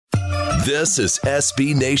This is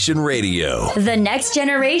SB Nation Radio. The next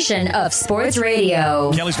generation of sports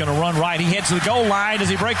radio. Kelly's going to run right. He heads to the goal line. Does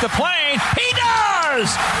he break the plane? He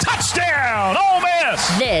does! Touchdown, Ole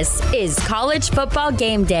Miss! This is College Football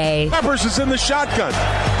Game Day. Peppers is in the shotgun.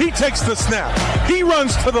 He takes the snap. He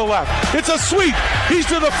runs to the left. It's a sweep. He's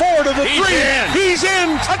to the 4, to the 3. He's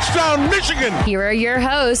in. Touchdown, Michigan. Here are your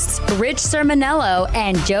hosts, Rich Sermonello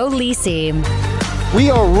and Joe Lisi. We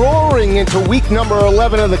are roaring into week number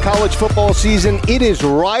 11 of the college football season. It is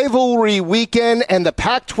rivalry weekend, and the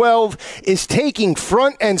Pac-12 is taking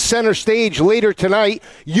front and center stage later tonight.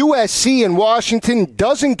 USC and Washington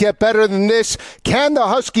doesn't get better than this. Can the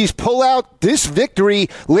Huskies pull out this victory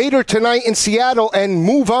later tonight in Seattle and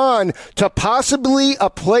move on to possibly a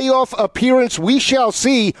playoff appearance? We shall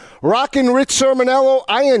see. Rockin' Rich Sermonello,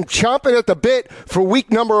 I am chomping at the bit for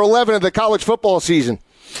week number 11 of the college football season.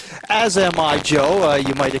 As am I, Joe.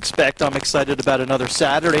 You might expect I'm excited about another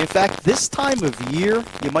Saturday. In fact, this time of year,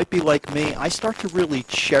 you might be like me, I start to really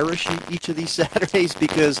cherish each of these Saturdays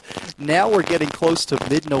because now we're getting close to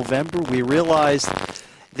mid-November. We realize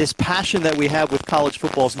this passion that we have with college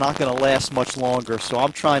football is not going to last much longer, so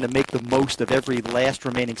I'm trying to make the most of every last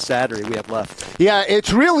remaining Saturday we have left. Yeah,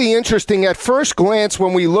 it's really interesting. At first glance,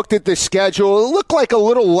 when we looked at the schedule, it looked like a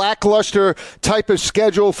little lackluster type of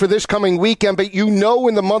schedule for this coming weekend, but you know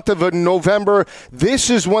in the month of November, this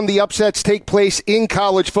is when the upsets take place in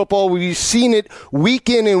college football. We've seen it week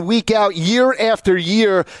in and week out, year after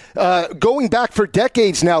year, going back for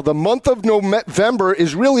decades now. The month of November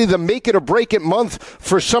is really the make-it-or-break-it month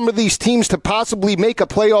for some of these teams to possibly make a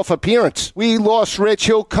playoff appearance. We lost Rich.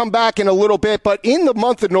 He'll come back in a little bit, but in the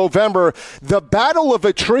month of November, the battle of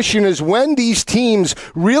attrition is when these teams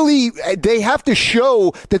really, they have to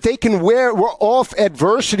show that they can wear off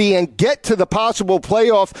adversity and get to the possible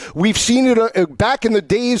playoff. We've seen it back in the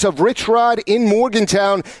days of Rich Rod in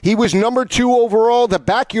Morgantown. He was number 2 overall. The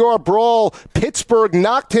backyard brawl, Pittsburgh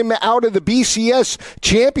knocked him out of the BCS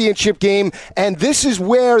championship game, and this is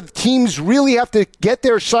where teams really have to get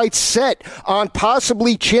their sights set on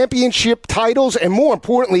possibly championship titles and, more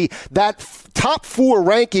importantly, that top 4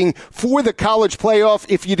 ranking for the college playoff.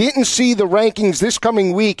 If you didn't see the rankings this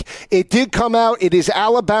coming week, it did come out. It is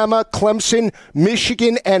Alabama, Clemson,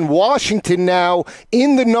 Michigan, and Washington now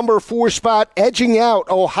in the number 4 spot, edging out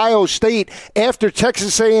Ohio State after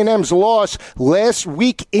Texas A&M's loss last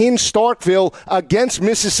week in Starkville against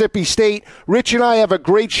Mississippi State. Rich and I have a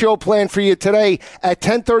great show planned for you today. At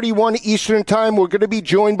 10:31 Eastern Time, we're going to be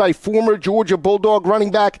joined by former Georgia Bulldog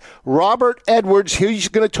running back Robert Edwards. He's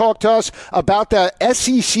going to talk to us about the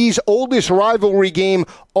SEC's oldest rivalry game,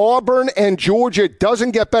 Auburn and Georgia.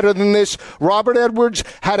 Doesn't get better than this. Robert Edwards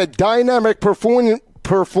had a dynamic performance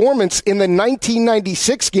in the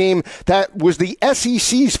 1996 game that was the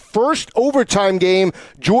SEC's first overtime game.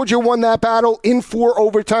 Georgia won that battle in 4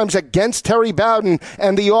 overtimes against Terry Bowden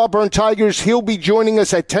and the Auburn Tigers. He'll be joining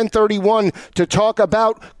us at 10:31 to talk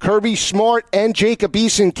about Kirby Smart and Jacob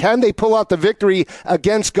Eason. Can they pull out the victory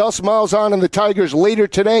against Gus Malzahn and the Tigers later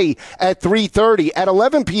today at 3:30? At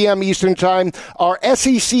 11 p.m. Eastern Time, our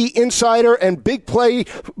SEC insider and big play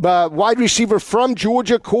wide receiver from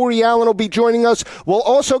Georgia, Corey Allen, will be joining us. We'll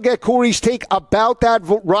also get Corey's take about that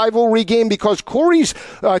rivalry game because Corey's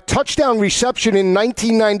touchdown reception in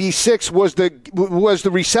 1996 was the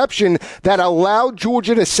reception that allowed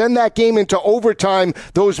Georgia to send that game into overtime.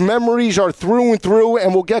 Those memories are through and through,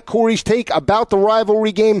 and we'll get Corey's take about the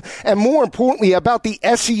rivalry game and, more importantly, about the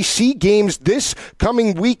SEC games this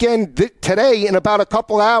coming weekend today in about a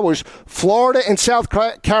couple hours. Florida and South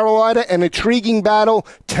Carolina, an intriguing battle.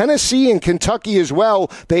 Tennessee and Kentucky as well.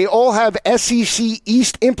 They all have SEC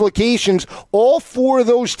East implications. All 4 of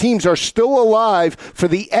those teams are still alive for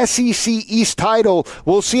the SEC East title.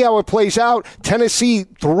 We'll see how it plays out. Tennessee,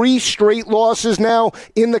 3 straight losses now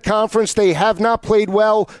in the conference. They have not played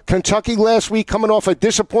well. Kentucky last week coming off a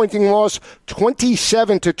disappointing loss,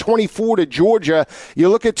 27-24 to Georgia. You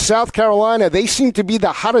look at South Carolina, they seem to be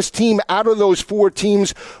the hottest team out of those 4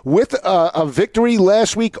 teams with a victory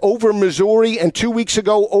last week over Missouri and 2 weeks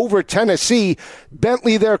ago over Tennessee.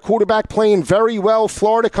 Bentley, their quarterback, playing very well.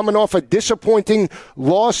 Florida coming off a disappointing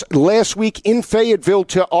loss last week in Fayetteville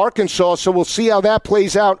to Arkansas, so we'll see how that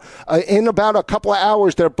plays out in about a couple of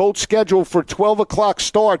hours. They're both scheduled for 12 o'clock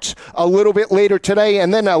starts a little bit later today.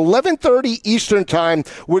 And then 11:30 Eastern Time,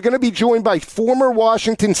 we're going to be joined by former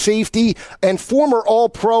Washington safety and former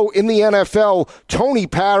All-Pro in the NFL, Tony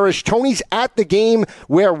Parrish. Tony's at the game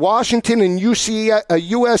where Washington and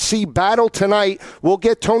USC battle tonight. We'll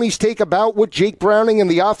get Tony's take about what Jake Browning and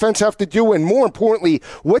the offense have to do, and more importantly, importantly,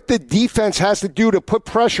 what the defense has to do to put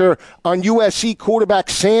pressure on USC quarterback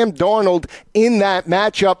Sam Darnold in that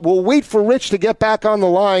matchup. We'll wait for Rich to get back on the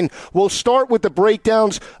line. We'll start with the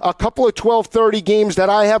breakdowns, a couple of 12:30 games that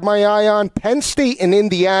I have my eye on. Penn State and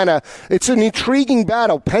Indiana. It's an intriguing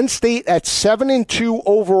battle. Penn State at 7-2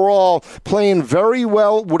 overall, playing very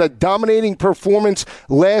well with a dominating performance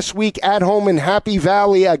last week at home in Happy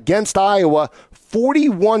Valley against Iowa.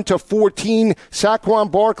 41-14.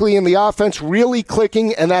 Saquon Barkley in the offense really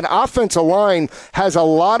clicking, and that offensive line has a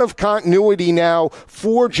lot of continuity now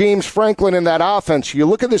for James Franklin in that offense. You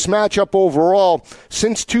look at this matchup overall,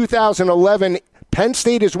 since 2011, Penn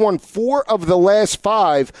State has won 4 of the last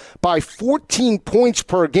 5 by 14 points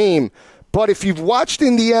per game. But if you've watched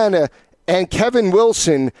Indiana and Kevin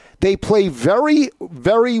Wilson, they play very,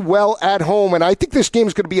 very well at home, and I think this game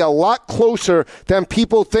is going to be a lot closer than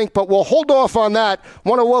people think, but we'll hold off on that.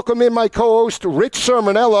 Want to welcome in my co-host, Rich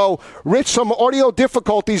Sermonello. Rich, some audio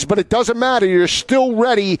difficulties, but it doesn't matter. You're still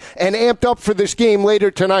ready and amped up for this game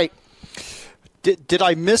later tonight. Did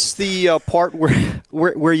I miss the part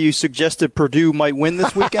where you suggested Purdue might win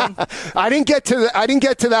this weekend? I didn't get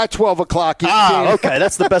to that 12 o'clock. Okay,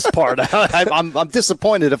 that's the best part. I'm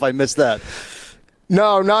disappointed if I missed that.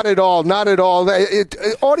 No, not at all. Not at all.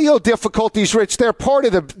 Audio difficulties, Rich, they're part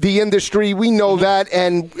of the industry. We know that.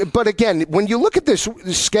 But again, when you look at this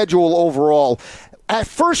schedule overall, at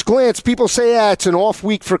first glance, people say, it's an off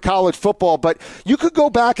week for college football, but you could go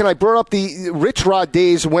back, and I brought up the Rich Rod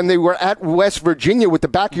days when they were at West Virginia with the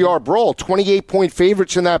backyard brawl, 28-point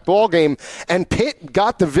favorites in that ball game, and Pitt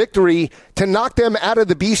got the victory to knock them out of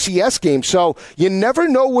the BCS game. So you never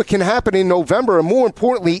know what can happen in November, and more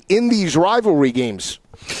importantly, in these rivalry games.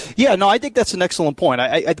 Yeah, no, I think that's an excellent point.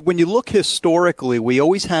 When you look historically, we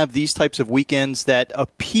always have these types of weekends that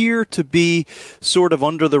appear to be sort of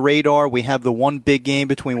under the radar. We have the one big game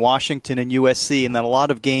between Washington and USC, and then a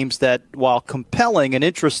lot of games that, while compelling and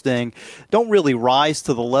interesting, don't really rise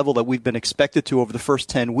to the level that we've been expected to over the first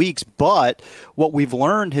 10 weeks. But what we've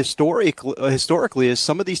learned historically is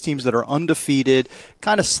some of these teams that are undefeated,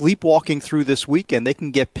 kind of sleepwalking through this weekend, they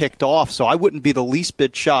can get picked off. So I wouldn't be the least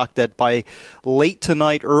bit shocked that by late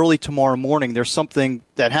tonight, early tomorrow morning, there's something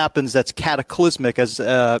that happens that's cataclysmic as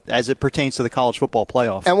it pertains to the college football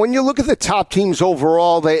playoff. And when you look at the top teams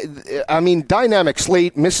overall, dynamic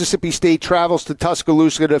slate. Mississippi State travels to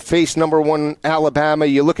Tuscaloosa to face number 1 Alabama.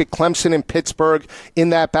 You look at Clemson and Pittsburgh in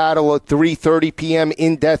that battle at 3:30 p.m.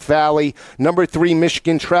 in Death Valley. Number 3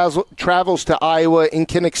 Michigan travels to Iowa in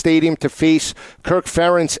Kinnick Stadium to face Kirk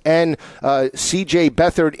Ferentz and C.J.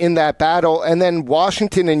 Beathard in that battle. And then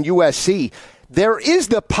Washington and USC. There is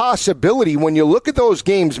the possibility when you look at those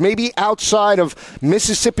games, maybe outside of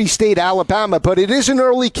Mississippi State, Alabama, but it is an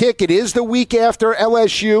early kick. It is the week after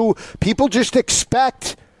LSU. People just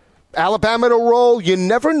expect Alabama to roll. You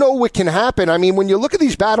never know what can happen. I mean, when you look at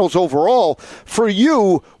these battles overall, for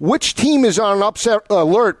you, which team is on upset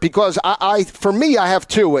alert? Because for me, I have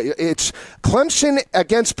 2. It's Clemson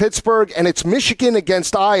against Pittsburgh, and it's Michigan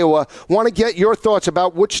against Iowa. Want to get your thoughts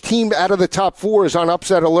about which team out of the top 4 is on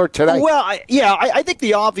upset alert today? Well, I think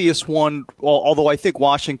the obvious one, although I think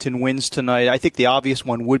Washington wins tonight, I think the obvious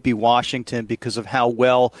one would be Washington because of how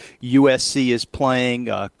well USC is playing.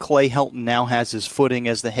 Clay Helton now has his footing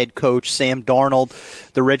as the head coach. Sam Darnold,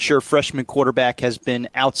 the redshirt freshman quarterback, has been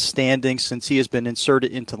outstanding since he has been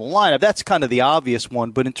inserted into the lineup. That's kind of the obvious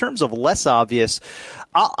one. But in terms of less obvious,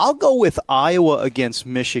 I'll go with Iowa against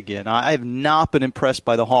Michigan. I have not been impressed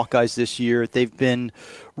by the Hawkeyes this year. They've been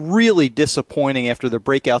really disappointing after their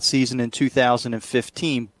breakout season in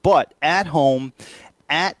 2015. But at home,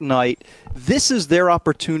 at night, this is their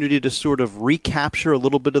opportunity to sort of recapture a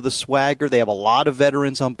little bit of the swagger. They have a lot of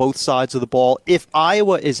veterans on both sides of the ball. If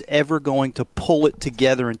Iowa is ever going to pull it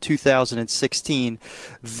together in 2016,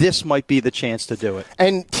 this might be the chance to do it.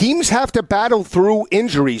 And teams have to battle through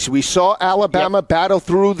injuries. We saw Alabama battle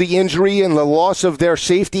through the injury and the loss of their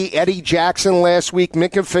safety, Eddie Jackson, last week.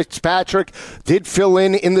 Minka Fitzpatrick did fill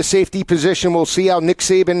in the safety position. We'll see how Nick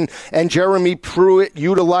Saban and Jeremy Pruitt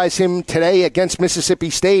utilize him today against Mississippi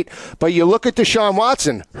State. But you look at Deshaun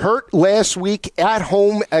Watson, hurt last week at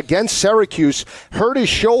home against Syracuse, hurt his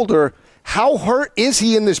shoulder. How hurt is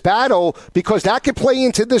he in this battle? Because that could play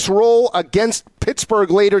into this role against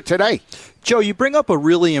Pittsburgh later today. Joe, you bring up a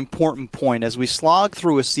really important point. As we slog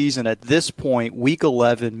through a season at this point, week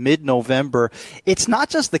 11, mid-November, it's not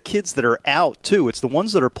just the kids that are out, too. It's the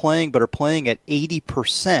ones that are playing, but are playing at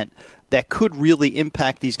 80%. That could really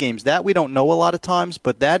impact these games. That we don't know a lot of times,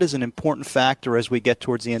 but that is an important factor as we get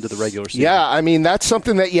towards the end of the regular season. Yeah, I mean, that's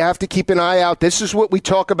something that you have to keep an eye out. This is what we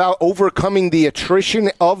talk about, overcoming the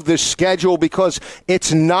attrition of the schedule, because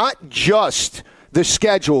it's not just the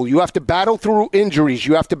schedule. You have to battle through injuries.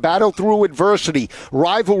 You have to battle through adversity,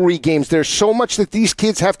 rivalry games. There's so much that these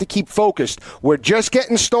kids have to keep focused. We're just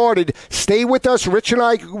getting started. Stay with us. Rich and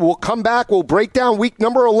I will come back. We'll break down week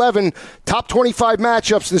number 11, top 25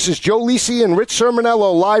 matchups. This is Joe Lisi and Rich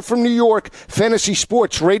Sermonello live from New York, Fantasy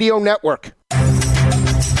Sports Radio Network.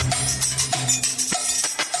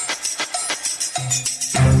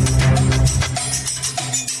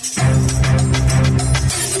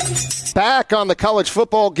 Back on the College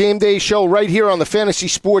Football Game Day show right here on the Fantasy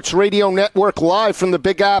Sports Radio Network, live from the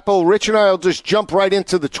Big Apple. Rich and I will just jump right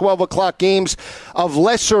into the 12 o'clock games of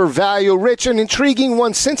lesser value. Rich, an intriguing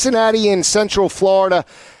one, Cincinnati and Central Florida.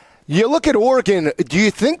 You look at Oregon, do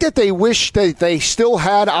you think that they wish that they still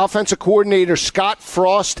had offensive coordinator Scott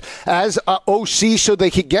Frost as OC so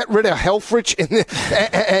they could get rid of Helfrich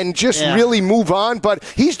and just really move on? But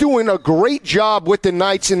he's doing a great job with the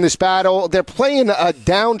Knights in this battle. They're playing a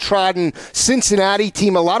downtrodden Cincinnati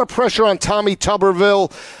team. A lot of pressure on Tommy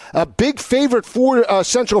Tuberville. A big favorite for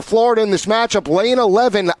Central Florida in this matchup, laying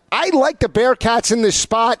 11. I like the Bearcats in this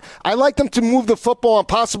spot. I like them to move the football and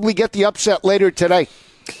possibly get the upset later today.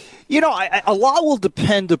 You know, a lot will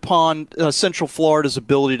depend upon Central Florida's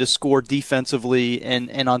ability to score defensively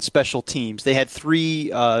and on special teams. They had 3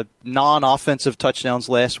 non-offensive touchdowns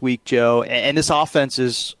last week, Joe, and this offense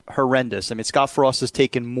is horrendous. I mean, Scott Frost has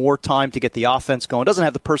taken more time to get the offense going. Doesn't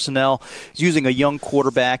have the personnel. He's using a young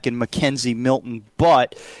quarterback in Mackenzie Milton,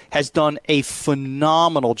 but has done a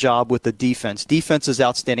phenomenal job with the defense. Defense is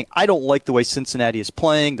outstanding. I don't like the way Cincinnati is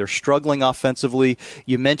playing. They're struggling offensively.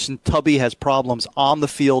 You mentioned Tubby has problems on the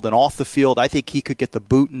field and off the field. I think he could get the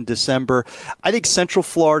boot in December. I think Central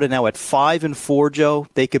Florida now at 5-4, Joe,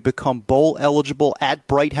 they could become bowl eligible at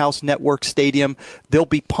Bright House Network Stadium. They'll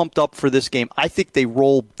be pumped up for this game. I think they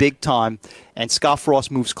roll big time, and Scott Frost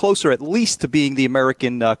moves closer at least to being the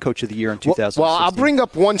American Coach of the Year in 2016. Well, I'll bring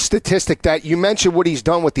up one statistic that you mentioned what he's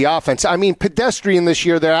done with the offense. I mean, pedestrian this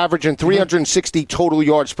year, they're averaging 360 total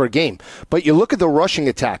yards per game. But you look at the rushing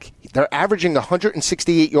attack. They're averaging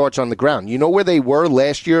 168 yards on the ground. You know where they were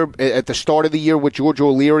last year at the start of the year with George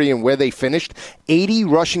O'Leary and where they finished? 80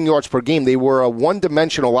 rushing yards per game. They were a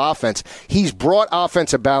one-dimensional offense. He's brought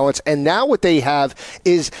offensive balance, and now what they have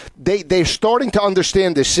is they're starting to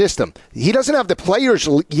understand this system. He doesn't have the players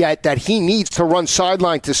yet that he needs to run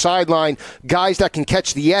sideline to sideline, guys that can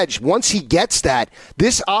catch the edge. Once he gets that,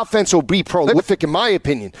 this offense will be prolific, in my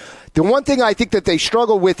opinion. The one thing I think that they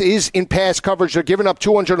struggle with is in pass coverage. They're giving up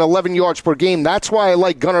 211 yards per game. That's why I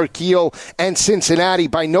like Gunnar Kiel and Cincinnati.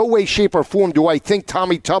 By no way, shape, or form do I think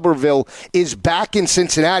Tommy Tuberville is back in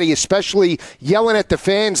Cincinnati, especially yelling at the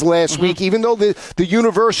fans last week. Even though the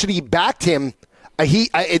university backed him,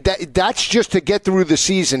 that's just to get through the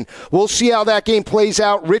season. We'll see how that game plays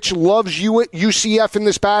out. Rich loves UCF in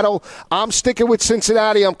this battle. I'm sticking with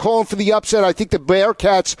Cincinnati. I'm calling for the upset. I think the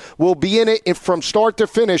Bearcats will be in it from start to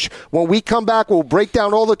finish. When we come back, we'll break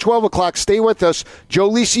down all the 12 o'clock. Stay with us.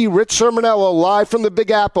 Joe Lisi, Rich Sermonello, live from the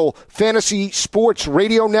Big Apple, Fantasy Sports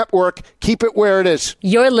Radio Network. Keep it where it is.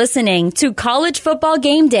 You're listening to College Football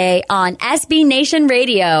Game Day on SB Nation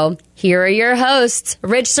Radio. Here are your hosts,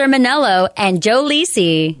 Rich Sermonello and Joe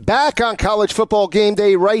Lisi. Back on College Football Game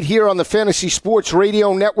Day right here on the Fantasy Sports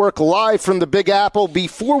Radio Network, live from the Big Apple.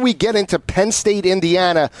 Before we get into Penn State,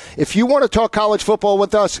 Indiana, if you want to talk college football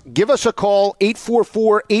with us, give us a call,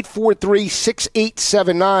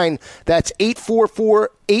 844-843-6879. That's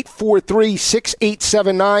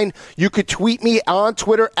 844-843-6879. You could tweet me on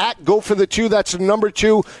Twitter at GoForThe2. That's the number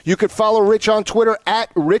 2. You could follow Rich on Twitter at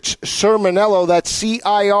Rich Sermonello. That's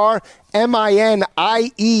CIRMINIELLO.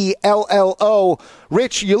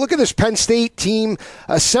 Rich, you look at this Penn State team,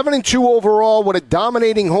 7-2 overall with a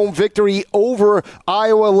dominating home victory over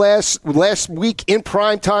Iowa last week in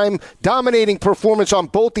primetime. Dominating performance on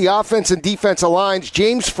both the offense and defensive lines.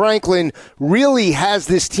 James Franklin really has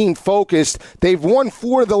this team focused. They've won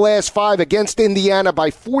 4 of the last 5 against Indiana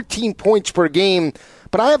by 14 points per game.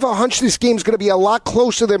 But I have a hunch this game's going to be a lot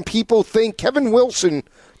closer than people think. Kevin Wilson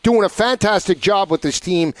doing a fantastic job with this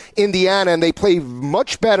team, Indiana, and they play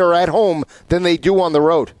much better at home than they do on the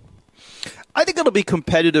road. I think it'll be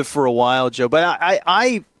competitive for a while, Joe, but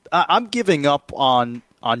I'm giving up on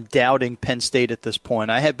doubting Penn State at this point.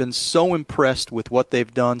 I have been so impressed with what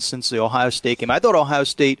they've done since the Ohio State game. I thought Ohio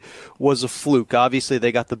State was a fluke. Obviously,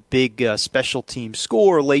 they got the big special team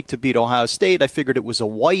score late to beat Ohio State. I figured it was a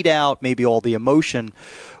whiteout, maybe all the emotion.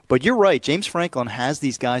 But you're right. James Franklin has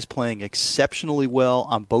these guys playing exceptionally well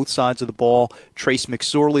on both sides of the ball. Trace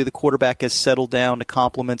McSorley, the quarterback, has settled down to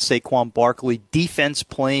complement Saquon Barkley. Defense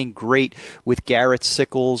playing great with Garrett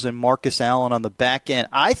Sickles and Marcus Allen on the back end.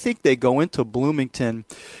 I think they go into Bloomington.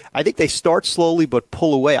 I think they start slowly but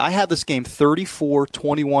pull away. I have this game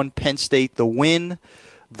 34-21 Penn State, the win,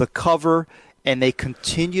 the cover, and they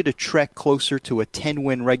continue to trek closer to a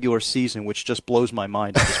 10-win regular season, which just blows my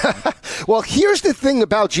mind at this point. Well, here's the thing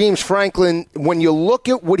about James Franklin. When you look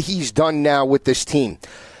at what he's done now with this team,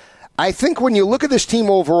 I think when you look at this team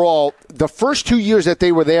overall, the first 2 years that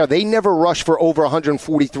they were there, they never rushed for over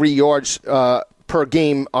 143 yards per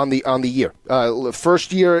game on the year.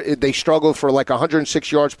 First year, they struggled for like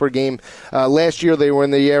 106 yards per game. Last year, they were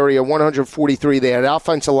in the area 143. They had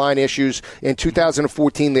offensive line issues. In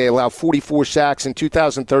 2014, they allowed 44 sacks. In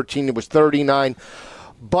 2013, it was 39.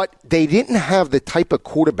 But they didn't have the type of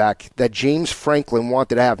quarterback that James Franklin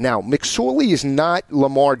wanted to have. Now, McSorley is not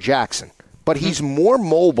Lamar Jackson, but he's more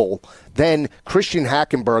mobile than Christian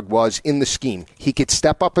Hackenberg was in the scheme. He could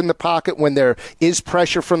step up in the pocket when there is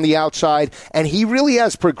pressure from the outside, and he really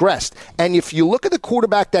has progressed. And if you look at the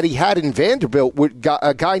quarterback that he had in Vanderbilt, with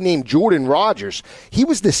a guy named Jordan Rodgers, he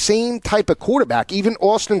was the same type of quarterback, even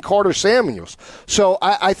Austin Carter-Samuels. So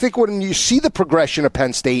I think when you see the progression of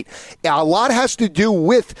Penn State, a lot has to do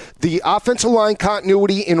with the offensive line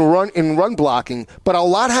continuity in run blocking, but a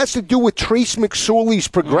lot has to do with Trace McSorley's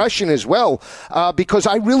progression as well, because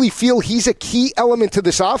I really feel he's a key element to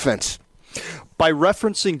this offense. By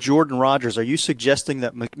referencing Jordan Rodgers, are you suggesting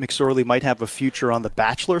that McSorley might have a future on The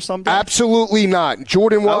Bachelor someday? Absolutely not.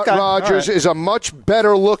 Jordan Rodgers is a much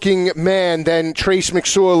better-looking man than Trace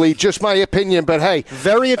McSorley, just my opinion, but hey.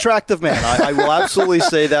 Very attractive man. I will absolutely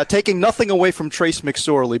say that, taking nothing away from Trace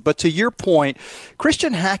McSorley. But to your point,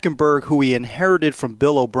 Christian Hackenberg, who he inherited from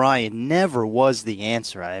Bill O'Brien, never was the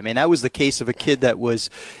answer. I mean, that was the case of a kid that was,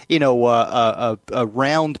 a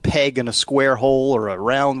round peg in a square hole, or a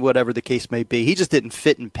round whatever the case may be. He just didn't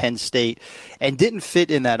fit in Penn State and didn't fit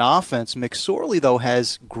in that offense. McSorley, though,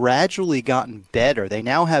 has gradually gotten better. They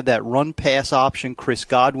now have that run-pass option. Chris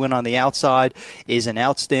Godwin on the outside is an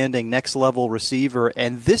outstanding next-level receiver,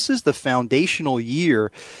 and this is the foundational year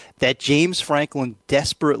that James Franklin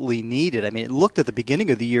desperately needed. I mean, it looked at the beginning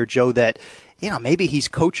of the year, Joe, that maybe he's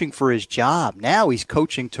coaching for his job. Now he's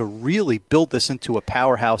coaching to really build this into a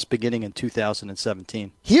powerhouse beginning in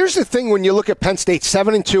 2017. Here's the thing when you look at Penn State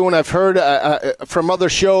 7-2, and I've heard from other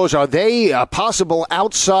shows, are they a possible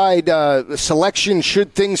outside selection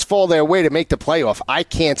should things fall their way to make the playoff? I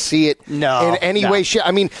can't see it in any way.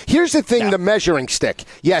 I mean, here's the thing, the measuring stick.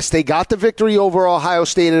 Yes, they got the victory over Ohio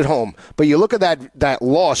State at home, but you look at that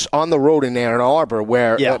loss on the road in Ann Arbor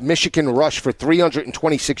where Michigan rushed for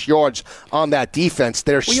 326 yards on that defense.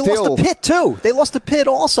 You lost to Pitt, too. They lost to Pitt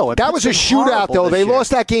also. That was a shootout, though. They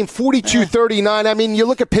lost that game 42-39. I mean, you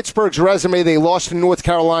look at Pittsburgh's resume. They lost to North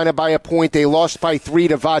Carolina by a point. They lost by 3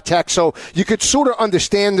 to Va-Tech. So you could sort of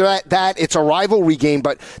understand that it's a rivalry game,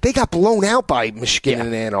 but they got blown out by Michigan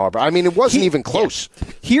and Ann Arbor. I mean, it wasn't even close.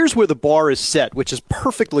 Yeah. Here's where the bar is set, which is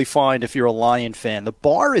perfectly fine if you're a Lion fan. The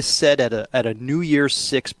bar is set at a New Year's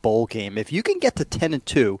 6 bowl game. If you can get to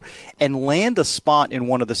 10-2 and land a spot in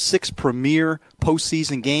one of the 6 premier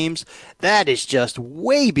postseason games, that is just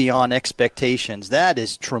way beyond expectations. That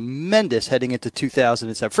is tremendous heading into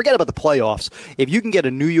 2007. Forget about the playoffs. If you can get a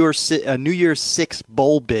New Year's 6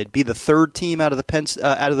 bowl bid, be the third team out of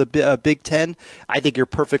the Big Ten, I think you're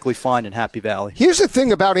perfectly fine in Happy Valley. Here's the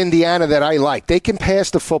thing about Indiana that I like: they can pass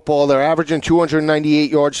the football. They're averaging 298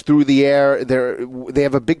 yards through the air. They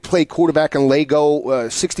have a big play quarterback in Lego.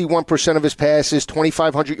 61% of his passes,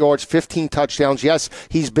 2,500 yards, 15 touchdowns. Yes,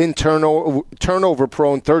 he's been turnover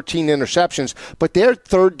prone, 13 interceptions, but their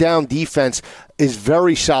third down defense is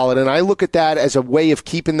very solid, and I look at that as a way of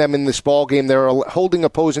keeping them in this ball game. They're holding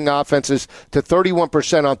opposing offenses to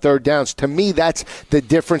 31% on third downs. To me, that's the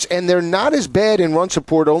difference, and they're not as bad in run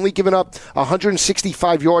support, only giving up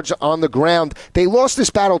 165 yards on the ground. They lost this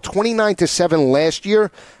battle 29-7 last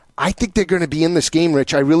year. I think they're going to be in this game,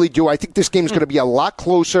 Rich. I really do. I think this game is going to be a lot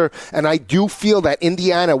closer, and I do feel that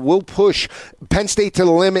Indiana will push Penn State to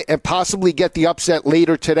the limit and possibly get the upset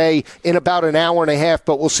later today in about an hour and a half,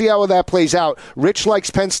 but we'll see how that plays out. Rich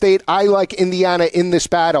likes Penn State. I like Indiana in this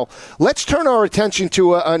battle. Let's turn our attention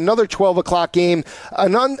to another 12 o'clock game. I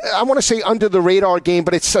want to say under-the-radar game,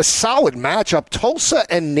 but it's a solid matchup. Tulsa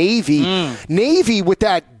and Navy. Navy with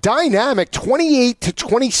that dynamic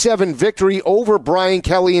 28-27 victory over Brian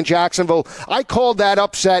Kelly in Jacksonville. I called that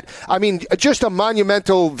upset. I mean, just a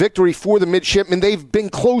monumental victory for the midshipmen. They've been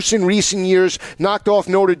close in recent years, knocked off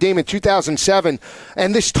Notre Dame in 2007.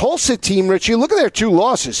 And this Tulsa team, Rich, you look at their two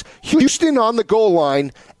losses. Houston on the goal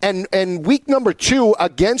line and week number 2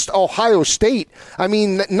 against Ohio State. I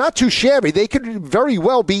mean, not too shabby. They could very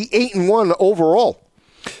well be 8-1 overall.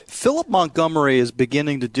 Philip Montgomery is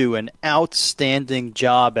beginning to do an outstanding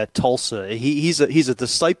job at Tulsa. He's a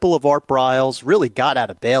disciple of Art Briles, really got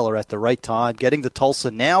out of Baylor at the right time, getting to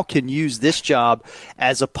Tulsa, now can use this job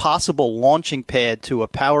as a possible launching pad to a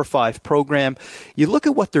Power 5 program. You look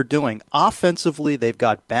at what they're doing. Offensively, they've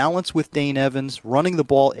got balance with Dane Evans, running the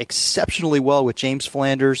ball exceptionally well with James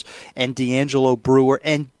Flanders and D'Angelo Brewer,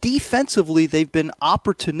 and defensively, they've been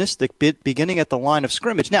opportunistic beginning at the line of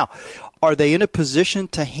scrimmage. Now, are they in a position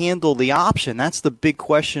to handle the option? That's the big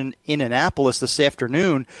question in Annapolis this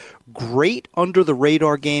afternoon. Great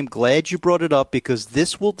under-the-radar game. Glad you brought it up because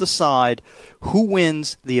this will decide who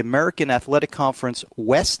wins the American Athletic Conference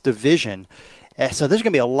West Division. So there's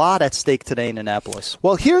going to be a lot at stake today in Annapolis.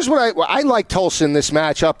 Well, here's what I like Tulsa in this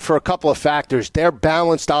matchup for a couple of factors. They're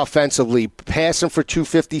balanced offensively, passing for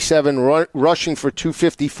 257, rushing for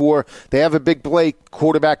 254. They have a big play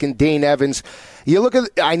quarterback in Dane Evans. You look at,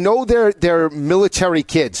 I know they're military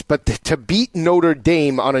kids, but to beat Notre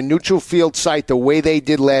Dame on a neutral field site the way they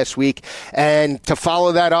did last week, and to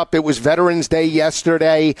follow that up, it was Veterans Day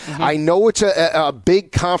yesterday. Mm-hmm. I know it's a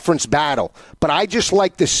big conference battle, but I just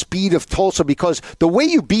like the speed of Tulsa because the way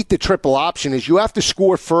you beat the triple option is you have to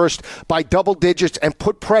score first by double digits and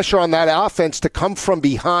put pressure on that offense to come from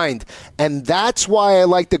behind, and that's why I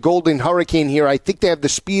like the Golden Hurricane here. I think they have the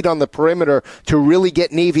speed on the perimeter to really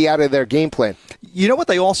get Navy out of their game plan. You know what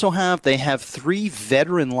they also have? They have 3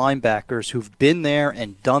 veteran linebackers who've been there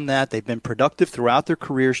and done that. They've been productive throughout their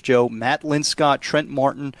careers, Joe. Matt Linscott, Trent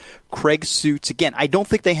Martin, Craig Suits. Again, I don't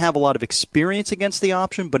think they have a lot of experience against the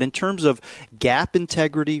option, but in terms of gap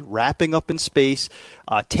integrity, wrapping up in space,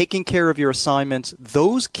 taking care of your assignments,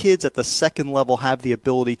 those kids at the second level have the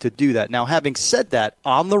ability to do that. Now, having said that,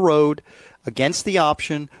 on the road, against the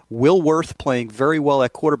option, Will Worth playing very well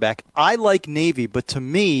at quarterback. I like Navy, but to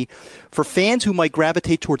me, for fans who might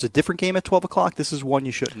gravitate towards a different game at 12 o'clock, this is one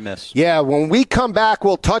you shouldn't miss. Yeah, when we come back,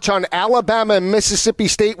 we'll touch on Alabama and Mississippi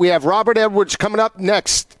State. We have Robert Edwards coming up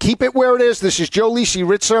next. Keep it where it is. This is Joe Lisi,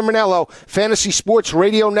 Rich Sermonello, Fantasy Sports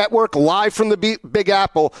Radio Network, live from the Big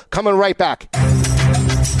Apple. Coming right back.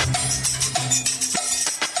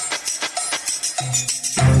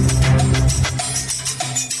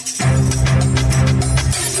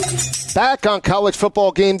 Back on College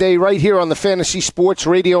Football Game Day right here on the Fantasy Sports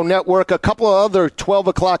Radio Network. A couple of other 12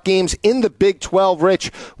 o'clock games in the Big 12,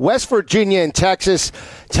 Rich. West Virginia and Texas.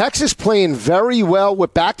 Texas playing very well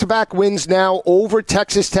with back-to-back wins now over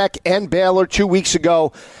Texas Tech and Baylor 2 weeks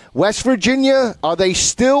ago. West Virginia, are they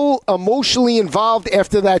still emotionally involved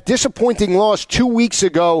after that disappointing loss 2 weeks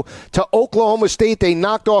ago to Oklahoma State? They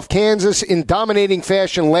knocked off Kansas in dominating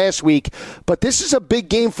fashion last week. But this is a big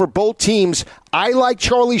game for both teams. I like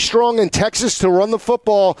Charlie Strong in Texas to run the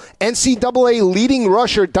football. NCAA leading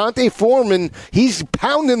rusher Dante Foreman, he's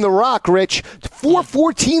pounding the rock, Rich.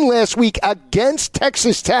 4-14 last week against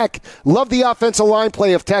Texas Tech. Love the offensive line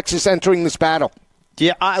play of Texas entering this battle.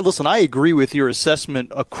 Yeah, I agree with your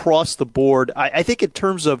assessment across the board. I think in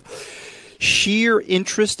terms of sheer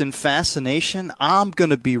interest and fascination, I'm going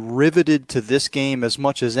to be riveted to this game as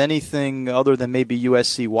much as anything other than maybe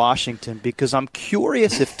USC Washington, because I'm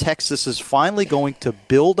curious if Texas is finally going to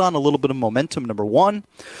build on a little bit of momentum, number one.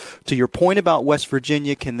 To your point about West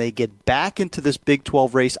Virginia, can they get back into this Big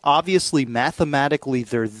 12 race? Obviously, mathematically,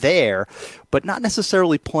 they're there, but not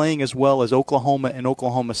necessarily playing as well as Oklahoma and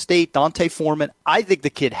Oklahoma State. Dante Foreman, I think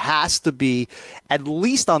the kid has to be at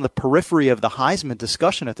least on the periphery of the Heisman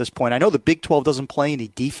discussion at this point. I know the Big 12 doesn't play any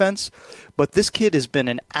defense, but this kid has been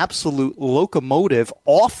an absolute locomotive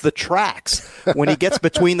off the tracks when he gets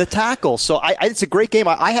between the tackles. So it's a great game.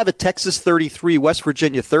 I have a Texas 33, West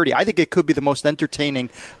Virginia 30. I think it could be the most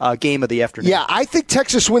entertaining game of the afternoon. Yeah, I think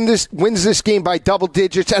Texas wins this game by double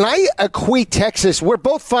digits, and I equate Texas. We're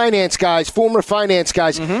both finance guys, former finance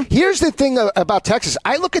guys. Mm-hmm. Here's the thing about Texas.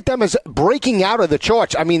 I look at them as breaking out of the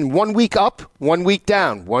charts. I mean, 1 week up, 1 week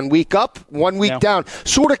down, 1 week up, 1 week down.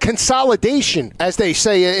 Sort of consolidation, as they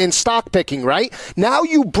say in stock picking, right? Now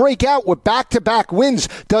you break out with back-to-back wins.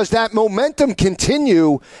 Does that momentum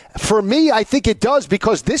continue? For me, I think it does,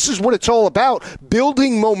 because this is what it's all about,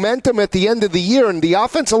 building momentum at the end of the year. And the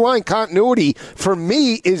offensive line continuity, for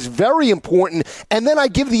me, is very important. And then I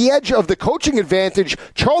give the edge of the coaching advantage.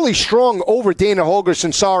 Charlie Strong over Dana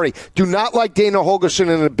Holgorsen. Sorry, do not like Dana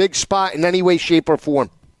Holgorsen in a big spot in any way, shape, or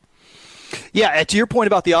form. Yeah, to your point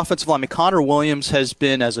about the offensive line, Connor Williams has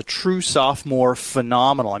been, as a true sophomore,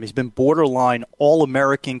 phenomenal. I mean, he's been borderline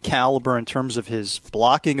All-American caliber in terms of his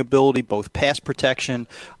blocking ability, both pass protection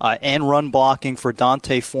and run blocking for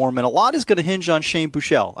Dante Foreman. A lot is going to hinge on Shane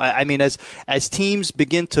Buechele. I mean, as teams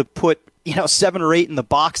begin to put 7 or 8 in the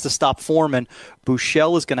box to stop Foreman,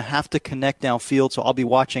 Buechele is going to have to connect downfield, so I'll be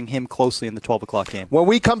watching him closely in the 12 o'clock game. When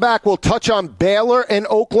we come back, we'll touch on Baylor and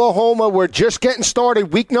Oklahoma. We're just getting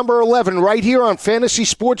started. Week number 11 right here on Fantasy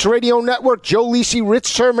Sports Radio Network. Joe Lisi, Rich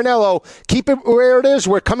Sermonello. Keep it where it is.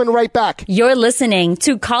 We're coming right back. You're listening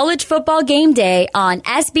to College Football Game Day on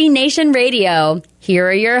SB Nation Radio. Here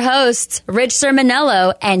are your hosts, Rich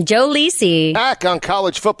Sermonello and Joe Lisi. Back on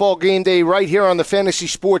College Football Game Day right here on the Fantasy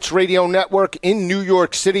Sports Radio Network in New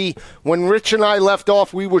York City. When Rich and I left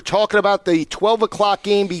off, we were talking about the 12 o'clock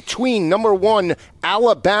game between number 1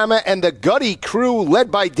 Alabama and the Gutty Crew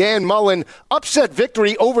led by Dan Mullen. Upset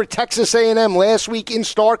victory over Texas A&M last week in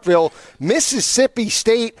Starkville. Mississippi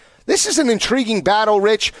State. This is an intriguing battle,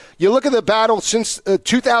 Rich. You look at the battle since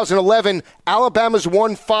 2011. Alabama's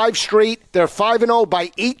won 5 straight. They're 5-0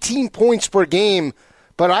 by 18 points per game.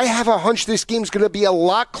 But I have a hunch this game's going to be a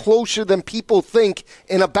lot closer than people think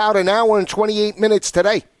in about an hour and 28 minutes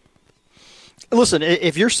today. Listen,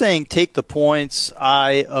 if you're saying take the points,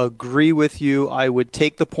 I agree with you. I would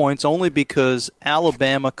take the points only because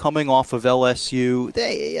Alabama, coming off of LSU,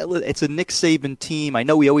 it's a Nick Saban team. I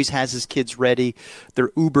know he always has his kids ready.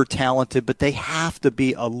 They're uber talented, but they have to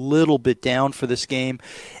be a little bit down for this game.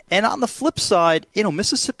 And on the flip side,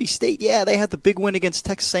 Mississippi State, they had the big win against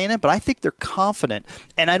Texas A&M, but I think they're confident.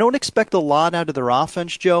 And I don't expect a lot out of their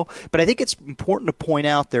offense, Joe, but I think it's important to point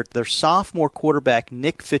out their sophomore quarterback,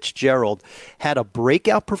 Nick Fitzgerald, had a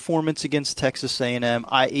breakout performance against Texas A&M.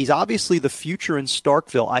 He's obviously the future in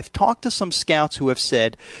Starkville. I've talked to some scouts who have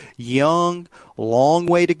said young, long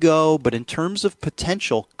way to go, but in terms of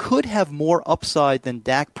potential, could have more upside than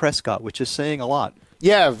Dak Prescott, which is saying a lot.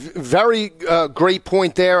 Yeah, very great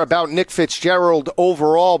point there about Nick Fitzgerald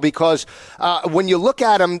overall, because when you look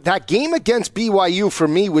at him, that game against BYU for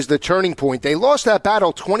me was the turning point. They lost that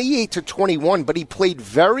battle 28-21, but he played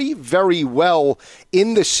very, very well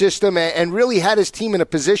in the system and really had his team in a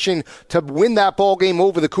position to win that ball game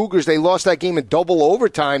over the Cougars. They lost that game in double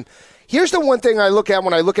overtime. Here's the one thing I look at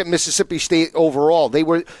when I look at Mississippi State overall. They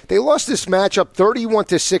lost this matchup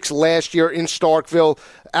 31-6 last year in Starkville.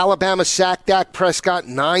 Alabama sacked Dak Prescott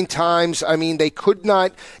 9 times. I mean, they could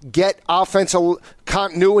not get offensive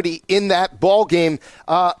continuity in that ball game.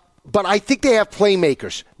 But I think they have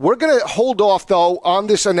playmakers. We're going to hold off, though, on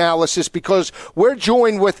this analysis because we're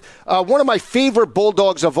joined with one of my favorite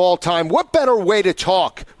Bulldogs of all time. What better way to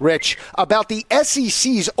talk, Rich, about the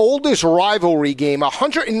SEC's oldest rivalry game,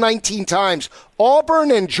 119 times,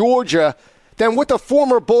 Auburn and Georgia, than with the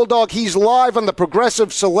former Bulldog. He's live on the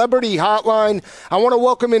Progressive Celebrity Hotline. I want to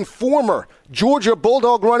welcome in former Georgia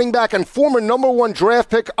Bulldog running back and former number 1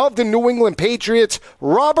 draft pick of the New England Patriots,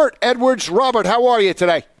 Robert Edwards. Robert, how are you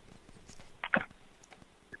today?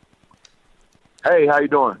 Hey, how you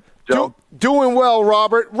doing, Joe? Doing well,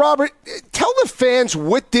 Robert. Robert, tell the fans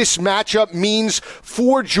what this matchup means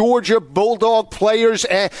for Georgia Bulldog players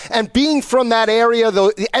and being from that area,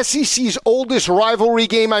 the SEC's oldest rivalry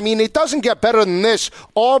game. I mean, it doesn't get better than this,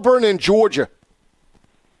 Auburn and Georgia.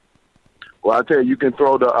 Well, I tell you can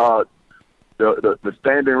throw the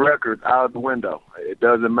standing record out of the window. It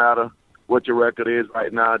doesn't matter what your record is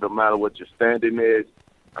right now. It doesn't matter what your standing is.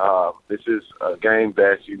 This is a game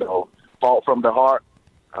that's, fought from the heart,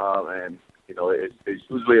 and it's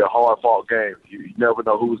usually a hard-fought game. You never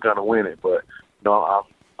know who's going to win it, but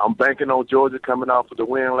I'm banking on Georgia coming off of the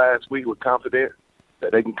win last week with confidence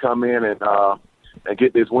that they can come in and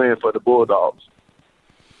get this win for the Bulldogs.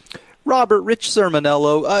 Robert, Rich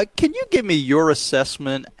Sermonello, can you give me your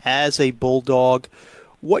assessment as a Bulldog,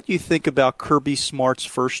 what you think about Kirby Smart's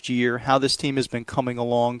first year, how this team has been coming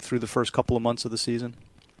along through the first couple of months of the season?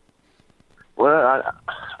 Well,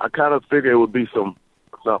 I kind of figured it would be some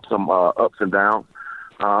ups and downs.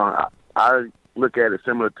 I look at it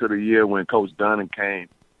similar to the year when Coach Dunning came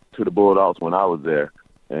to the Bulldogs when I was there.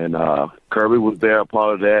 And Kirby was there, a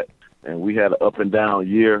part of that, and we had an up and down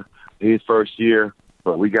year his first year.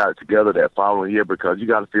 But we got it together that following year because you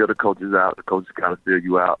got to feel the coaches out. The coaches got to feel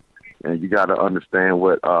you out. And you got to understand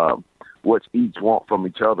what each want from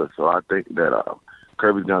each other. So I think that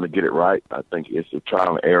Kirby's going to get it right. I think it's a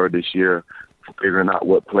trial and error this year, figuring out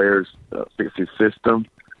what players fix his system.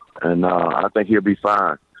 And I think he'll be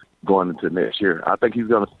fine going into next year. I think he's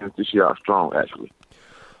going to finish this year out strong, actually.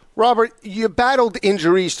 Robert, you battled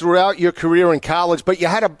injuries throughout your career in college, but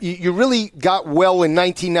you really got well in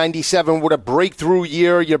 1997 with a breakthrough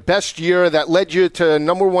year, your best year that led you to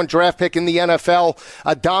number 1 draft pick in the NFL,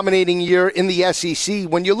 a dominating year in the SEC.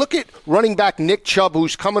 When you look at running back Nick Chubb,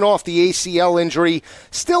 who's coming off the ACL injury,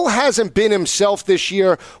 still hasn't been himself this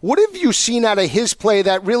year, what have you seen out of his play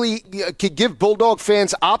that really could give Bulldog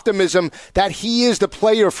fans optimism that he is the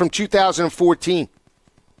player from 2014?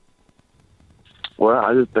 Well,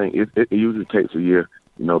 I just think it usually takes a year.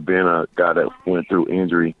 You know, being a guy that went through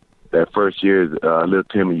injury, that first year is a little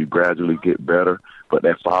timid. You gradually get better. But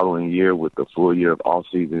that following year with the full year of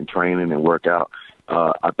off-season training and workout,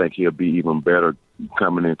 I think he'll be even better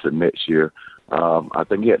coming into next year. I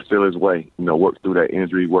think he had to feel his way, you know, work through that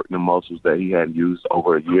injury, work the muscles that he hadn't used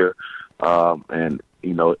over a year. And,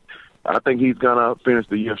 you know, I think he's going to finish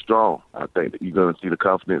the year strong. I think that you're going to see the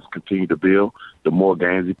confidence continue to build. The more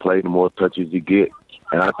games he plays, the more touches he gets.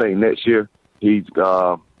 And I think next year he's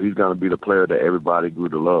going to be the player that everybody grew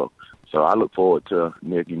to love. So I look forward to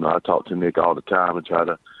Nick. You know, I talk to Nick all the time and try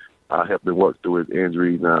to help him work through his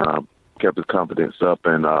injuries, kept his confidence up,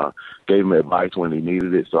 and gave him advice when he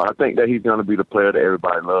needed it. So I think that he's going to be the player that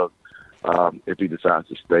everybody loves if he decides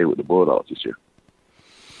to stay with the Bulldogs this year.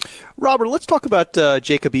 Robert, let's talk about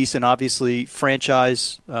Jacob Eason, obviously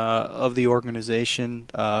franchise of the organization,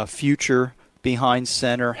 future behind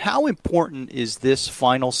center. How important is this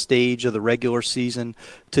final stage of the regular season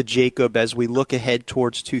to Jacob as we look ahead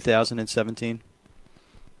towards 2017?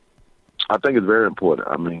 I think it's very important.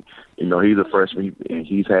 I mean, you know, he's a freshman, and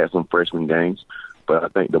he's had some freshman games, but I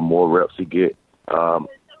think the more reps he gets,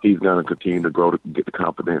 he's going to continue to grow, to get the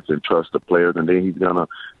confidence and trust the players, and then he's going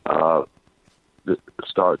to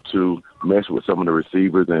start to mesh with some of the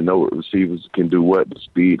receivers and know what receivers can do, what the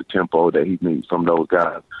speed, the tempo that he needs from those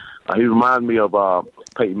guys. He reminds me of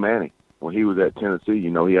Peyton Manning when he was at Tennessee. You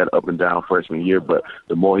know, he had an up and down freshman year, but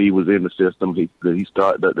the more he was in the system,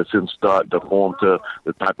 the system started to form to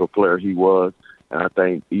the type of player he was. And I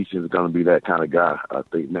think Eason is going to be that kind of guy. I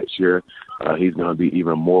think next year he's going to be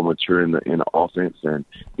even more mature in the offense, and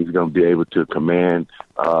he's going to be able to command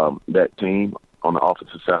that team on the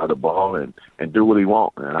offensive side of the ball and do what he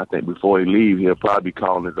wants. And I think before he leaves, he'll probably be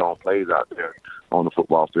calling his own plays out there on the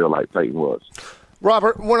football field like Peyton was.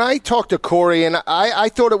 Robert, when I talked to Corey, and I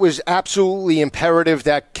thought it was absolutely imperative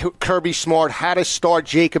that Kirby Smart had to start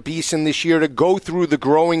Jacob Eason this year to go through the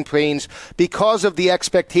growing pains because of the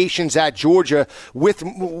expectations at Georgia with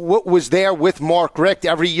what was there with Mark Richt.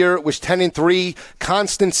 Every year it was 10-3,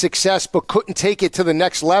 constant success, but couldn't take it to the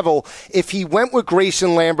next level. If he went with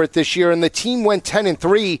Grayson Lambert this year and the team went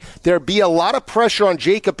 10-3, there'd be a lot of pressure on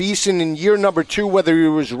Jacob Eason in year number 2, whether he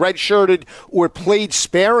was redshirted or played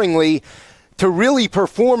sparingly, to really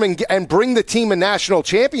perform and bring the team a national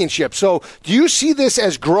championship. So do you see this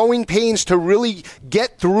as growing pains to really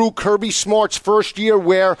get through Kirby Smart's first year,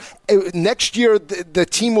 where next year the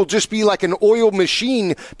team will just be like an oil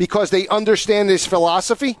machine because they understand his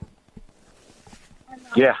philosophy?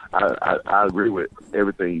 Yeah, I agree with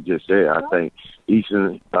everything you just said. I think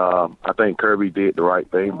Eason, I think Kirby did the right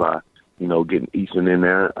thing by, you know, getting Eason in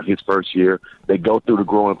there his first year. They go through the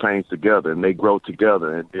growing pains together, and they grow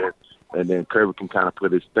together, and then Kirby can kind of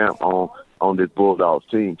put his stamp on this Bulldogs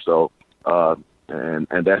team. So, and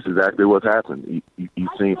that's exactly what's happened. You've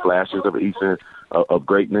seen flashes of Eason of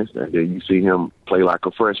greatness, and then you see him play like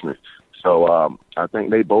a freshman. So I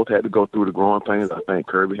think they both had to go through the growing pains. I think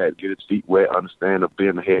Kirby had to get his feet wet, understand of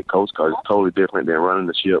being the head coach, because it's totally different than running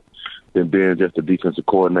the ship than being just a defensive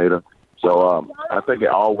coordinator. So I think it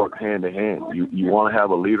all works hand in hand. You want to have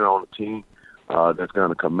a leader on the team that's going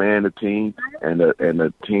to command the team, and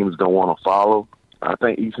the team's going to want to follow. I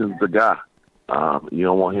think Eason's the guy. You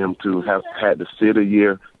don't want him to have had to sit a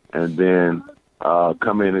year and then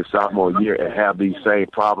come in his sophomore year and have these same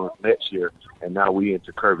problems next year, and now we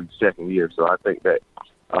into Kirby's second year. So I think that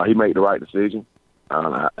he made the right decision,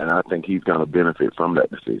 and I think he's going to benefit from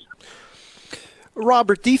that decision.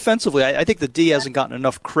 Robert, defensively, I think the D hasn't gotten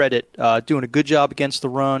enough credit, doing a good job against the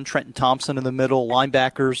run. Trenton Thompson in the middle,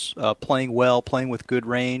 linebackers playing well, playing with good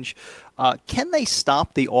range. Can they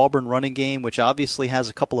stop the Auburn running game, which obviously has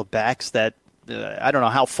a couple of backs that, I don't know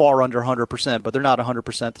how far under 100%, but they're not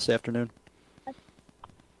 100% this afternoon?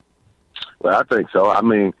 Well, I think so. I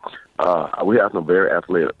mean, we have some very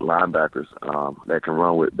athletic linebackers that can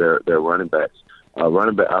run with their running backs.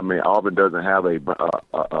 Auburn doesn't have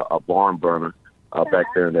a barn burner back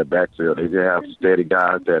there in their backfield. They just have steady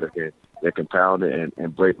guys that can pound it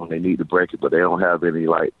and break when they need to break it, but they don't have any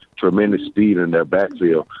tremendous speed in their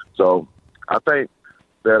backfield. So I think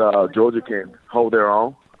that Georgia can hold their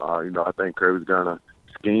own. I think Kirby's gonna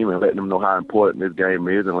scheme and let them know how important this game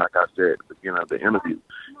is. And like I said at the beginning of the interview,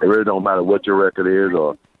 it really don't matter what your record is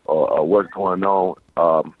or what's going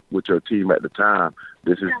on with your team at the time.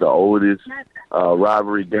 This is the oldest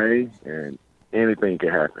rivalry game, and anything can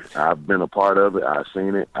happen. I've been a part of it. I've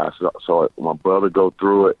seen it. I saw it, my brother go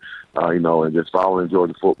through it, and just following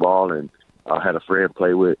Georgia football. And I had a friend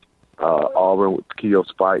play with Auburn with Keo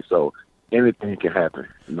Spike. So anything can happen.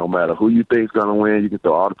 No matter who you think is going to win, you can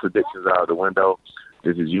throw all the predictions out of the window.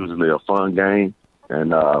 This is usually a fun game, and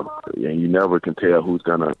you never can tell who's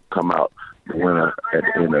going to come out the winner at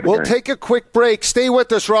the end of the game. We'll take a quick break. Stay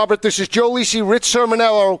with us, Robert. This is Joe Lisi, Rich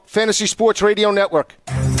Sermonello, Fantasy Sports Radio Network.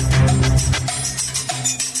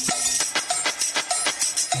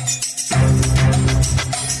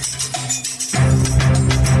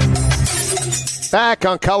 Back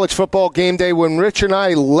on College Football Game Day, when Rich and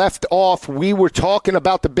I left off, we were talking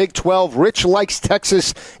about the Big 12. Rich likes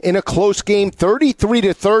Texas in a close game,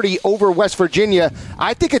 33-30 over West Virginia.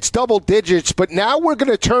 I think it's double digits, but now we're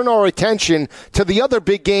going to turn our attention to the other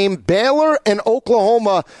big game, Baylor and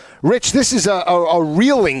Oklahoma. Rich, this is a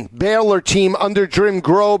reeling Baylor team under Jim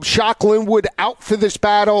Grobe. Shock Linwood out for this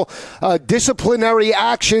battle. Disciplinary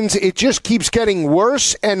actions. It just keeps getting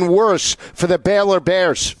worse and worse for the Baylor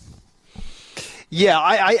Bears. Yeah,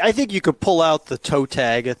 I think you could pull out the toe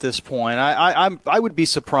tag at this point. I would be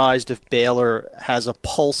surprised if Baylor has a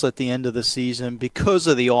pulse at the end of the season because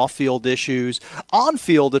of the off-field issues.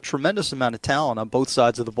 On-field, a tremendous amount of talent on both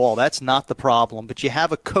sides of the ball. That's not the problem. But you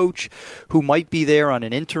have a coach who might be there on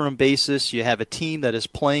an interim basis. You have a team that is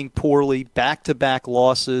playing poorly, back-to-back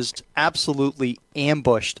losses, absolutely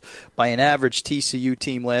ambushed by an average TCU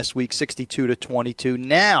team last week, 62-22.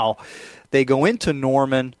 Now they go into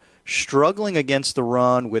Norman, struggling against the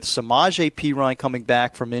run with Samaje Perine coming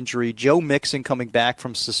back from injury, Joe Mixon coming back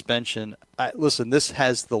from suspension. Listen, this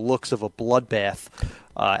has the looks of a bloodbath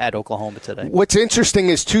at Oklahoma today. What's interesting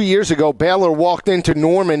is 2 years ago, Baylor walked into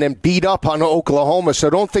Norman and beat up on Oklahoma,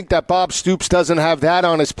 so don't think that Bob Stoops doesn't have that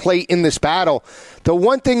on his plate in this battle. The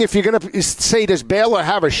one thing, if you're going to say, does Baylor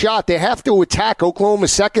have a shot, they have to attack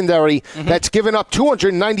Oklahoma's secondary that's given up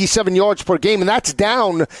 297 yards per game, and that's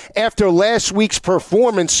down after last week's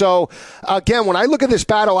performance. So, again, when I look at this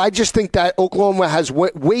battle, I just think that Oklahoma has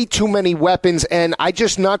way too many weapons, and I'm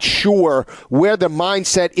just not sure where the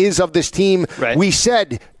mindset is of this team. Right. We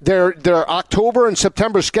said their October and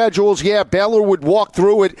September schedules, Baylor would walk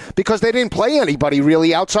through it because they didn't play anybody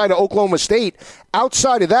really outside of Oklahoma State.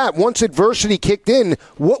 Outside of that, once adversity kicked in,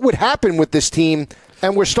 what would happen with this team?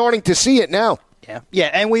 And we're starting to see it now. Yeah,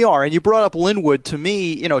 and we are. And you brought up Linwood. To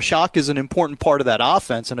me, Shock is an important part of that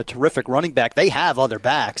offense and a terrific running back. They have other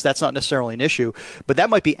backs. That's not necessarily an issue. But that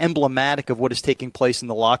might be emblematic of what is taking place in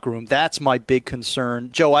the locker room. That's my big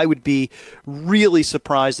concern. Joe, I would be really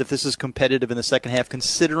surprised if this is competitive in the second half,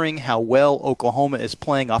 considering how well Oklahoma is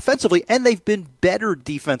playing offensively. And they've been better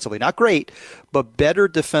defensively. Not great, but better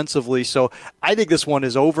defensively. So I think this one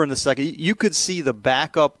is over in the second. You could see the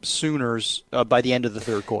backup Sooners by the end of the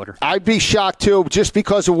third quarter. I'd be shocked, too, just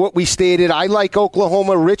because of what we stated. I like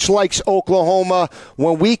Oklahoma. Rich likes Oklahoma.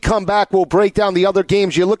 When we come back, we'll break down the other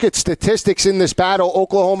games. You look at statistics in this battle,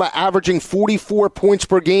 Oklahoma averaging 44 points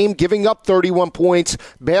per game, giving up 31 points.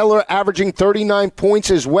 Baylor averaging 39 points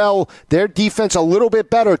as well. Their defense a little bit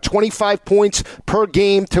better, 25 points per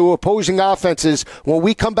game to opposing offenses. When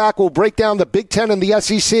we come back, we'll break down the Big Ten and the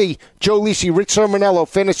SEC. Joe Lisi, Rich Sermonello,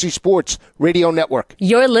 Fantasy Sports Radio Network.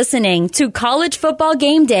 You're listening to College Football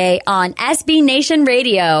Game Day on SB Nation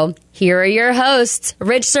Radio. Here are your hosts,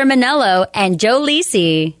 Rich Sermonello and Joe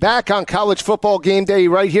Lisi. Back on College Football Game Day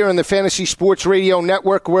right here on the Fantasy Sports Radio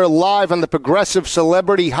Network. We're live on the Progressive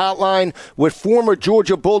Celebrity Hotline with former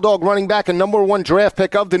Georgia Bulldog running back and number one draft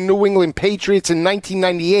pick of the New England Patriots in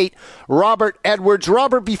 1998, Robert Edwards.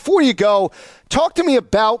 Robert, before you go, talk to me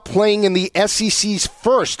about playing in the SEC's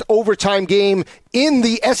first overtime game in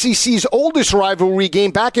the SEC's oldest rivalry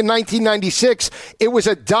game back in 1996. It was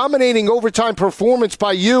a dominating overtime performance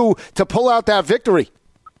by you to pull out that victory.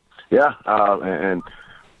 Yeah, and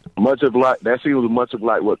much of that season was much of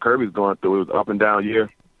what Kirby's going through. It was up and down year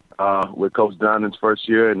with Coach Donovan's first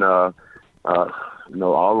year, and Auburn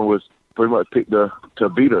was pretty much picked to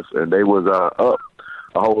beat us, and they was up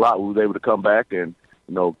a whole lot. We was able to come back, and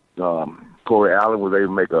Coach Corey Allen was able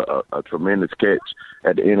to make a tremendous catch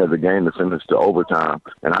at the end of the game to send us to overtime.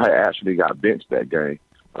 And I actually got benched that game.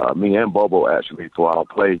 Me and Bobo actually for our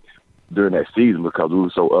play during that season because we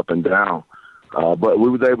were so up and down. But we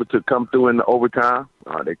was able to come through in the overtime.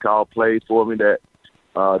 They called plays for me that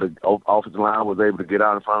the offensive line was able to get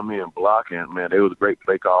out in front of me and block. And, man, they was great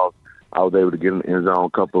play calls. I was able to get in the end zone a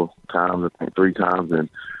couple times, I think 3 times. And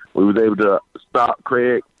we was able to stop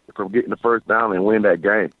Craig from getting the first down and win that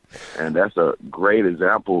game. And that's a great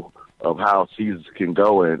example of how seasons can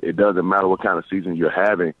go. And it doesn't matter what kind of season you're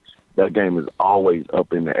having. That game is always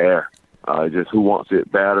up in the air. Just who wants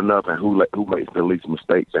it bad enough and who makes the least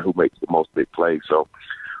mistakes and who makes the most big plays. So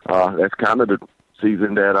that's kind of the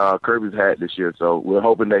season that Kirby's had this year. So we're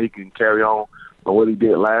hoping that he can carry on what he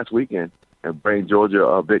did last weekend and bring Georgia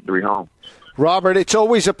a victory home. Robert, it's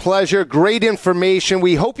always a pleasure. Great information.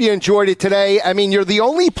 We hope you enjoyed it today. I mean, you're the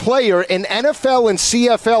only player in NFL and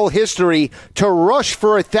CFL history to rush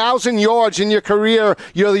for 1,000 yards in your career.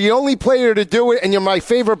 You're the only player to do it, and you're my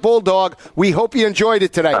favorite Bulldog. We hope you enjoyed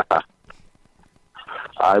it today.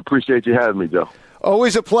 I appreciate you having me, Joe.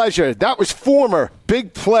 Always a pleasure. That was former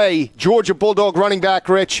big play Georgia Bulldog running back,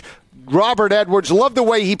 Rich, Robert Edwards. Love the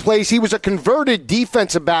way he plays. He was a converted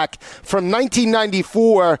defensive back from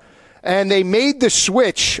 1994, and they made the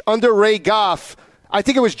switch under Ray Goff. I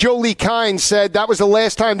think it was Joe Lee Kine said that was the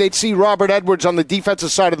last time they'd see Robert Edwards on the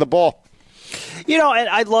defensive side of the ball. You know, and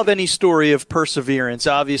I love any story of perseverance.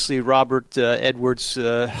 Obviously, Robert Edwards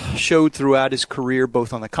showed throughout his career,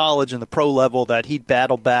 both on the college and the pro level, that he'd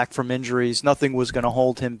battle back from injuries. Nothing was going to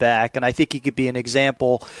hold him back. And I think he could be an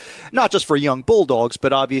example, not just for young Bulldogs,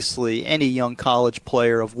 but obviously any young college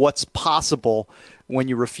player of what's possible when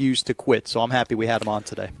you refuse to quit. So I'm happy we had him on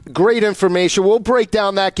today. Great information. We'll break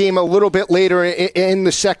down that game a little bit later in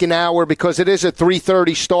the second hour because it is a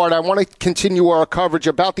 3:30 start. I want to continue our coverage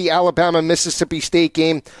about the Alabama-Mississippi State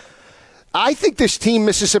game. I think this team,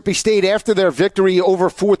 Mississippi State, after their victory over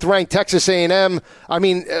fourth-ranked Texas A&M,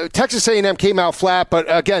 Texas A&M came out flat, but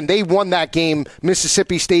again, they won that game.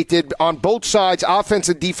 Mississippi State did on both sides,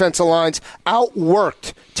 offensive and defensive lines,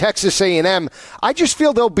 outworked Texas A&M. I just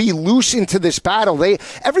feel they'll be loose into this battle.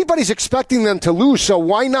 Everybody's expecting them to lose, so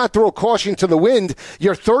why not throw caution to the wind?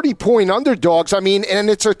 You're 30-point underdogs, and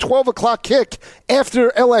it's a 12 o'clock kick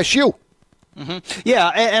after LSU. Mm-hmm. Yeah,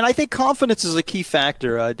 and I think confidence is a key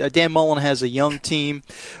factor. Dan Mullen has a young team,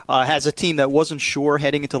 has a team that wasn't sure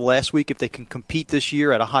heading into last week if they can compete this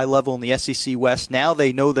year at a high level in the SEC West. Now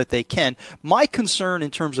they know that they can. My concern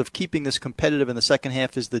in terms of keeping this competitive in the second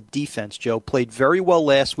half is the defense, Joe. Played very well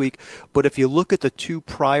last week, but if you look at the 2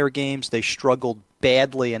 prior games, they struggled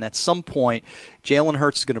badly, and at some point, Jalen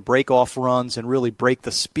Hurts is going to break off runs and really break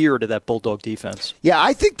the spirit of that Bulldog defense. Yeah,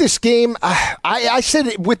 I think this game, I said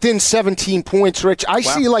it within 17 points, Rich. I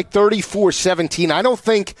see like 34-17. I don't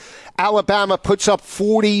think Alabama puts up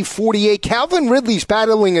 40, 48. Calvin Ridley's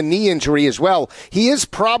battling a knee injury as well. He is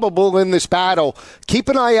probable in this battle. Keep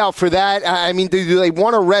an eye out for that. I mean, do they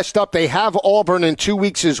want to rest up? They have Auburn in 2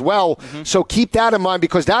 weeks as well, so keep that in mind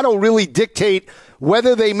because that'll really dictate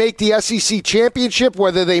whether they make the SEC championship,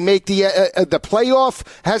 whether they make the playoff.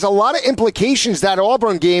 Has a lot of implications, that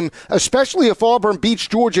Auburn game, especially if Auburn beats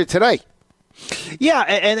Georgia today. Yeah,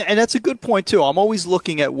 and that's a good point, too. I'm always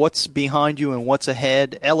looking at what's behind you and what's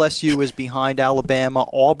ahead. LSU is behind Alabama.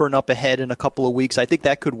 Auburn up ahead in a couple of weeks. I think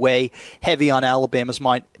that could weigh heavy on Alabama's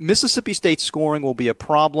mind. Mississippi State scoring will be a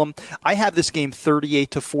problem. I have this game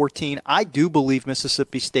 38-14. I do believe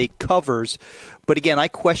Mississippi State covers. But again, I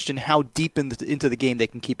question how deep into the game they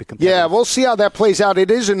can keep it competitive. Yeah, we'll see how that plays out.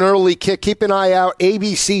 It is an early kick. Keep an eye out.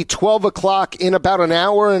 ABC, 12 o'clock in about an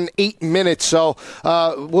hour and 8 minutes. So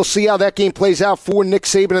we'll see how that game plays out for Nick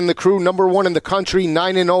Saban and the crew. Number 1 in the country,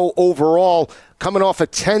 9-0 overall. Coming off a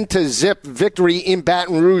 10-0 victory in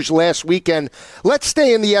Baton Rouge last weekend. Let's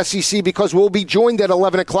stay in the SEC because we'll be joined at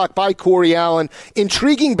 11 o'clock by Corey Allen.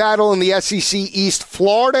 Intriguing battle in the SEC East,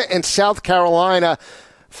 Florida and South Carolina.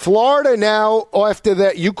 Florida now, after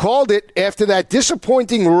that, you called it, after that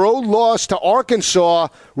disappointing road loss to Arkansas,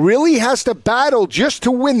 really has to battle just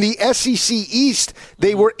to win the SEC East.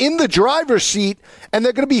 They were in the driver's seat, and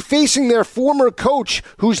they're going to be facing their former coach,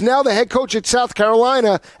 who's now the head coach at South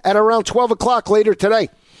Carolina, at around 12 o'clock later today.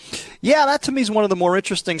 Yeah, that to me is one of the more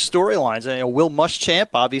interesting storylines. Will Muschamp,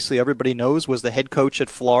 obviously everybody knows, was the head coach at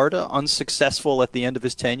Florida, unsuccessful at the end of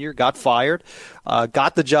his tenure, got fired,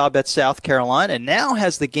 got the job at South Carolina, and now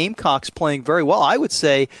has the Gamecocks playing very well. I would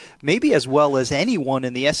say maybe as well as anyone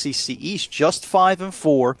in the SEC East, just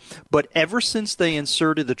 5-4. But ever since they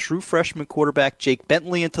inserted the true freshman quarterback Jake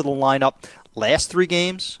Bentley into the lineup, last 3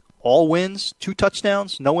 games, all wins, 2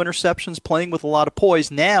 touchdowns, no interceptions, playing with a lot of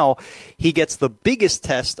poise. Now he gets the biggest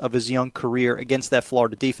test of his young career against that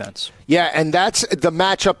Florida defense. Yeah, and that's the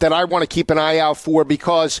matchup that I want to keep an eye out for,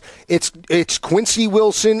 because it's Quincy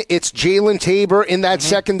Wilson, it's Jalen Tabor in that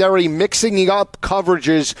secondary, mixing up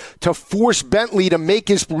coverages to force Bentley to make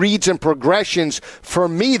his reads and progressions. For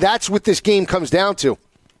me, that's what this game comes down to.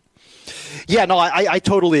 Yeah, no, I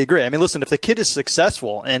totally agree. I mean, listen, if the kid is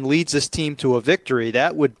successful and leads this team to a victory,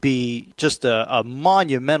 that would be just a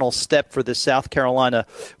monumental step for the South Carolina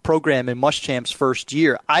program in Muschamp's first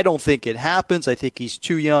year. I don't think it happens. I think he's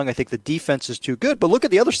too young. I think the defense is too good. But look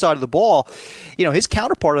at the other side of the ball. You know, his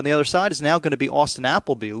counterpart on the other side is now going to be Austin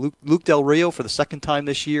Appleby. Luke Del Rio, for the second time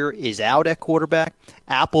this year, is out at quarterback.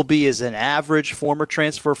 Appleby is an average former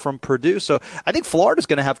transfer from Purdue. So I think Florida's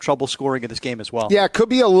going to have trouble scoring in this game as well. Yeah, it could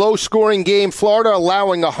be a low-scoring game. Florida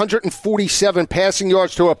allowing 147 passing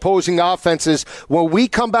yards to opposing offenses. When we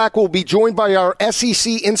come back, we'll be joined by our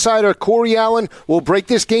SEC insider, Corey Allen. We'll break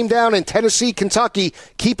this game down in Tennessee, Kentucky.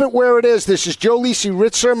 Keep it where it is. This is Joe Lisi,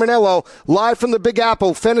 Rich Sermonello, live from the Big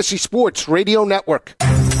Apple Fantasy Sports Radio Network.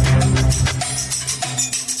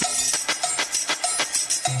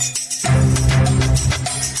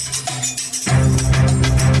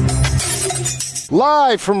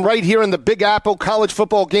 Live from right here in the Big Apple, College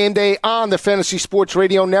Football Game Day on the Fantasy Sports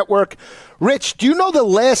Radio Network. Rich, do you know the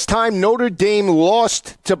last time Notre Dame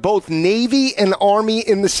lost to both Navy and Army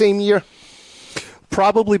in the same year?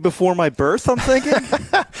 Probably before my birth, I'm thinking.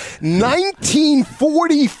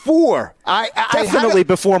 1944. Definitely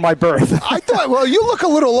before my birth. I thought, well, you look a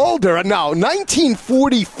little older. No,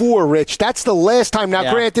 1944, Rich. That's the last time.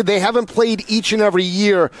 Now, Granted, they haven't played each and every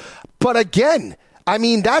year. But again, I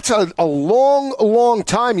mean, that's a long, long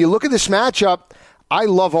time. You look at this matchup. I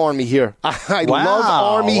love Army here. I love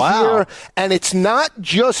Army here. And it's not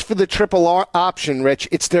just for the triple option, Rich.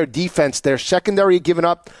 It's their defense. Their secondary giving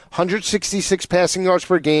up 166 passing yards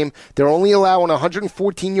per game. They're only allowing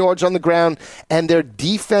 114 yards on the ground. And their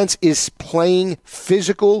defense is playing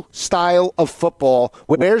physical style of football.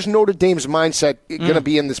 Where's Notre Dame's mindset going to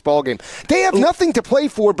be in this ballgame? They have nothing to play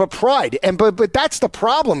for but pride. But that's the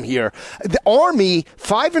problem here. The Army,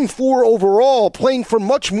 5-4 overall, playing for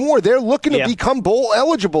much more. They're looking to become bowl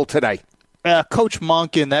eligible today. Coach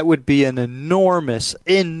Monken, that would be an enormous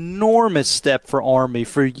step for Army.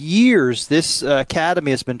 For years, this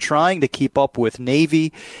academy has been trying to keep up with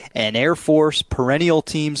Navy and Air Force, perennial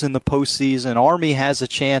teams in the postseason. Army has a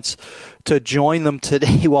chance to join them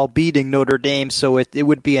today while beating Notre Dame, so it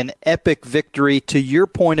would be an epic victory. To your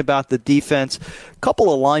point about the defense, a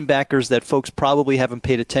couple of linebackers that folks probably haven't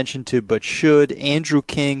paid attention to but should. Andrew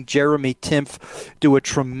King, Jeremy Timpf do a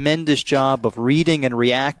tremendous job of reading and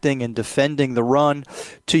reacting and defending the run.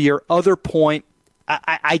 To your other point,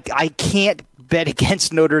 I can't bet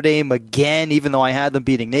against Notre Dame again, even though I had them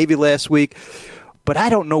beating Navy last week. But I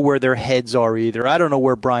don't know where their heads are either. I don't know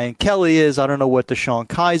where Brian Kelly is. I don't know what Deshaun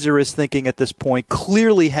Kaiser is thinking at this point.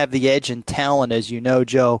 Clearly have the edge in talent, as you know,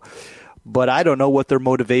 Joe. But I don't know what their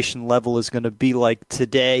motivation level is going to be like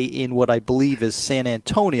today in what I believe is San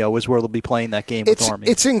Antonio is where they'll be playing that game with Army.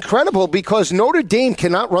 It's incredible because Notre Dame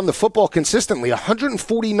cannot run the football consistently.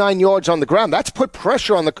 149 yards on the ground. That's put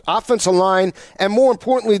pressure on the offensive line and, more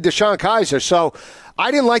importantly, Deshaun Kaiser. So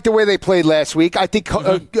I didn't like the way they played last week. I think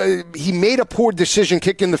he made a poor decision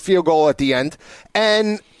kicking the field goal at the end.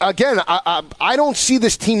 And, again, I don't see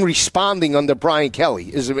this team responding under Brian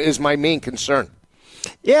Kelly is my main concern.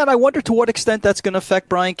 Yeah, and I wonder to what extent that's going to affect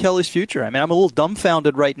Brian Kelly's future. I mean, I'm a little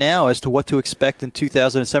dumbfounded right now as to what to expect in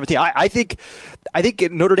 2017. I think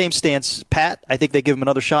Notre Dame stands pat. I think they give him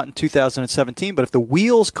another shot in 2017. But if the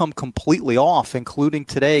wheels come completely off, including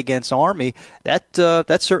today against Army,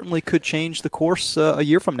 that certainly could change the course a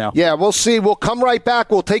year from now. Yeah, we'll see. We'll come right back.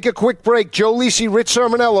 We'll take a quick break. Joe Lisi, Rich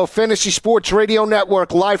Sermonello, Fantasy Sports Radio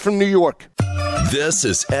Network, live from New York. This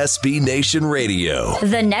is SB Nation Radio.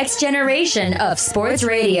 The next generation of sports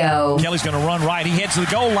radio. Kelly's going to run right. He heads to the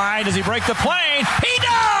goal line. Does he break the plane? He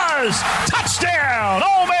does! Touchdown!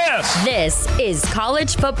 Ole Miss! This is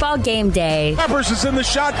College Football Game Day. Peppers is in the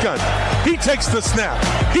shotgun. He takes the snap.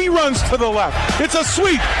 He runs to the left. It's a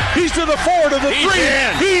sweep. He's to the 4, to the 3.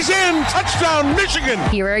 He's in. Touchdown, Michigan.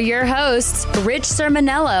 Here are your hosts, Rich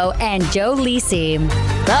Sermonello and Joe Lisi.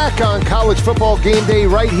 Back on College Football Game Day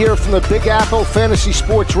right here from the Big Apple Fantasy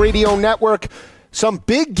Sports Radio Network. Some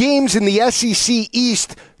big games in the SEC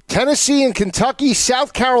East. Tennessee and Kentucky,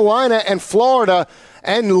 South Carolina and Florida.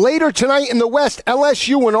 And later tonight in the West,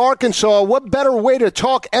 LSU and Arkansas. What better way to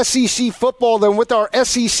talk SEC football than with our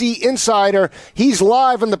SEC insider? He's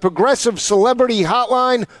live on the Progressive Celebrity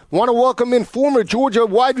Hotline. Want to welcome in former Georgia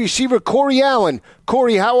wide receiver Corey Allen.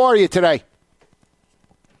 Corey, how are you today?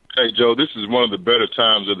 Hey, Joe, this is one of the better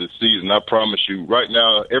times of the season, I promise you. Right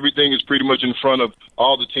now, everything is pretty much in front of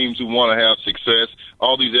all the teams who want to have success.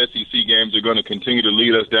 All these SEC games are going to continue to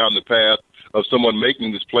lead us down the path of someone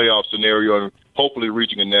making this playoff scenario and hopefully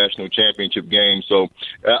reaching a national championship game. So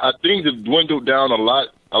things have dwindled down a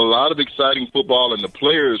lot of exciting football, and the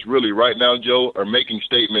players really right now, Joe, are making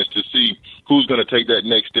statements to see who's going to take that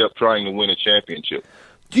next step trying to win a championship.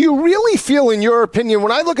 Do you really feel, in your opinion,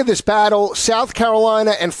 when I look at this battle, South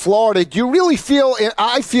Carolina and Florida, do you really feel,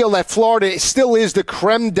 I feel that Florida still is the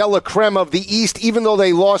creme de la creme of the East, even though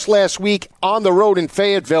they lost last week on the road in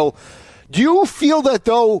Fayetteville. Do you feel that,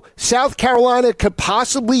 though, South Carolina could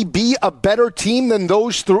possibly be a better team than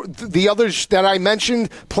those the others that I mentioned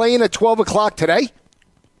playing at 12 o'clock today?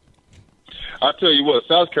 I'll tell you what,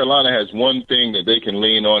 South Carolina has one thing that they can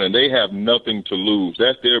lean on, and they have nothing to lose.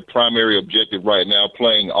 That's their primary objective right now,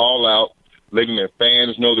 playing all out, letting their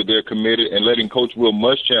fans know that they're committed, and letting Coach Will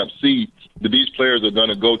Muschamp see that these players are going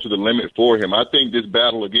to go to the limit for him. I think this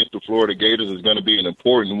battle against the Florida Gators is going to be an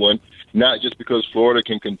important one, not just because Florida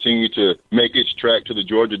can continue to make its track to the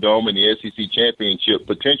Georgia Dome and the SEC championship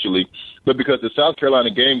potentially, but because the South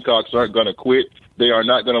Carolina Gamecocks aren't going to quit. They are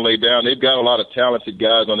not going to lay down. They've got a lot of talented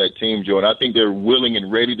guys on that team, Joe, and I think they're willing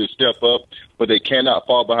and ready to step up, but they cannot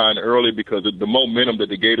fall behind early because the momentum that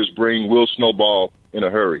the Gators bring will snowball in a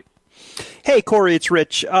hurry. Hey, Corey, it's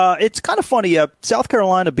Rich. It's kind of funny. South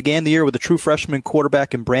Carolina began the year with a true freshman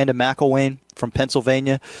quarterback in Brandon McElwain from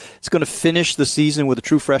Pennsylvania. It's going to finish the season with a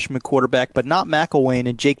true freshman quarterback, but not McElwain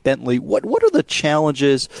and Jake Bentley. What are the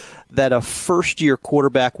challenges that a first-year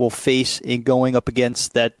quarterback will face in going up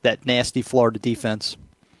against that nasty Florida defense?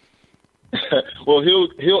 Well,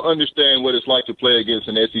 he'll understand what it's like to play against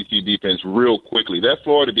an SEC defense real quickly. That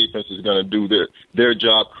Florida defense is going to do their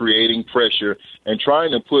job creating pressure and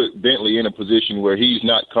trying to put Bentley in a position where he's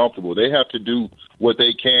not comfortable. They have to do what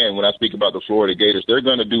they can. When I speak about the Florida Gators, they're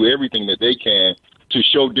going to do everything that they can to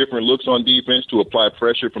show different looks on defense, to apply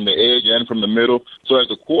pressure from the edge and from the middle. So as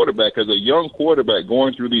a quarterback, as a young quarterback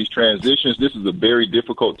going through these transitions, this is a very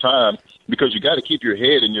difficult time because you got to keep your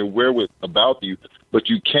head and your wherewith about you, but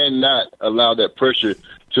you cannot allow that pressure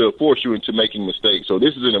to force you into making mistakes. So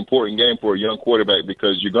this is an important game for a young quarterback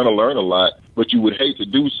because you're going to learn a lot, but you would hate to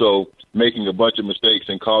do so making a bunch of mistakes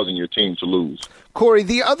and causing your team to lose. Corey,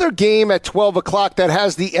 the other game at 12 o'clock that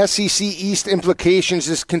has the SEC East implications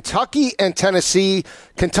is Kentucky and Tennessee.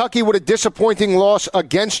 Kentucky with a disappointing loss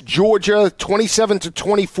against Georgia,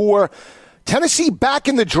 27-24. Tennessee back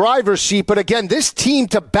in the driver's seat, but again, this team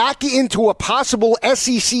to back into a possible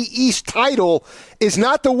SEC East title is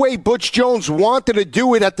not the way Butch Jones wanted to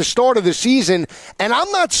do it at the start of the season, and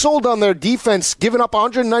I'm not sold on their defense giving up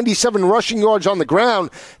 197 rushing yards on the ground.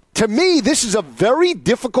 To me, this is a very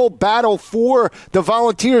difficult battle for the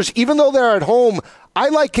Volunteers, even though they're at home. I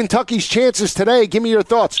like Kentucky's chances today. Give me your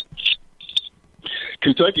thoughts.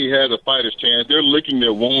 Kentucky has a fighter's chance. They're licking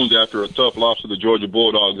their wounds after a tough loss to the Georgia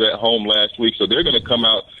Bulldogs at home last week, so they're going to come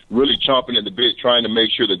out really chomping at the bit, trying to make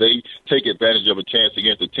sure that they take advantage of a chance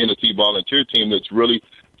against the Tennessee Volunteer team that's really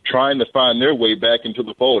trying to find their way back into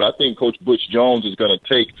the fold. I think Coach Butch Jones is going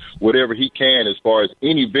to take whatever he can as far as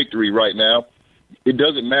any victory right now. It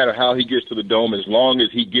doesn't matter how he gets to the Dome as long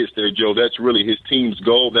as he gets there, Joe. That's really his team's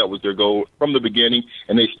goal. That was their goal from the beginning,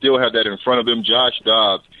 and they still have that in front of them. Josh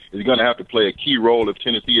Dobbs is going to have to play a key role if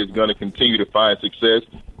Tennessee is going to continue to find success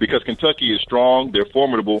because Kentucky is strong, they're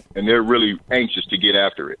formidable, and they're really anxious to get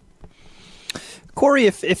after it. Corey,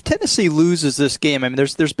 if Tennessee loses this game, I mean,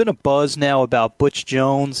 there's been a buzz now about Butch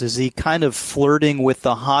Jones. Is he kind of flirting with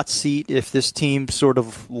the hot seat if this team sort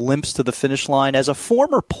of limps to the finish line? As a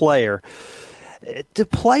former player, do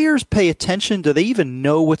players pay attention? Do they even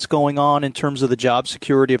know what's going on in terms of the job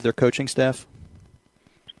security of their coaching staff?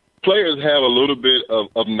 Players have a little bit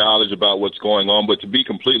of knowledge about what's going on, but to be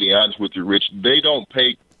completely honest with you, Rich, they don't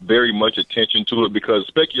pay very much attention to it because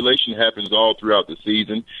speculation happens all throughout the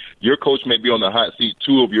season. Your coach may be on the hot seat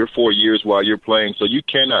 2 of your 4 years while you're playing, so you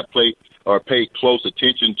cannot play or pay close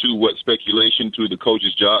attention to what speculation to the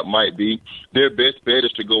coach's job might be. Their best bet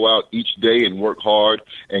is to go out each day and work hard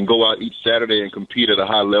and go out each Saturday and compete at a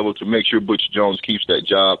high level to make sure Butch Jones keeps that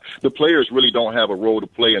job. The players really don't have a role to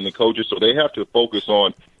play in the coaches, so they have to focus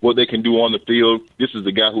on what they can do on the field. This is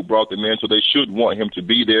the guy who brought them in, so they should want him to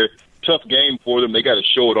be there. tough game for them. They got to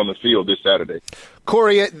show it on the field this Saturday.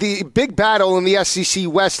 Corey, the big battle in the SEC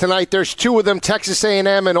West tonight, there's two of them, Texas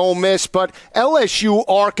A&M and Ole Miss, but LSU,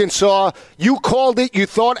 Arkansas, you called it. You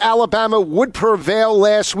thought Alabama would prevail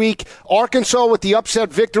last week. Arkansas with the upset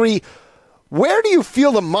victory. Where do you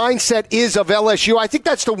feel the mindset is of LSU? I think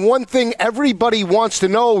that's the one thing everybody wants to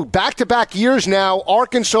know. Back-to-back years now,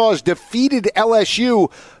 Arkansas has defeated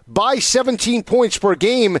LSU by 17 points per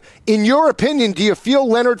game. In your opinion, do you feel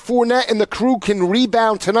Leonard Fournette and the crew can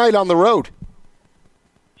rebound tonight on the road?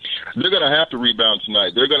 They're going to have to rebound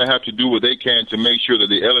tonight. They're going to have to do what they can to make sure that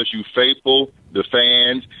the LSU faithful, the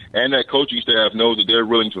fans, and that coaching staff knows that they're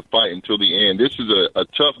willing to fight until the end. This is a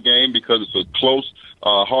tough game because it's a close,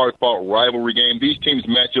 hard-fought rivalry game. These teams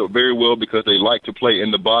match up very well because they like to play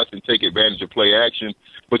in the box and take advantage of play action,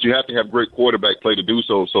 but you have to have great quarterback play to do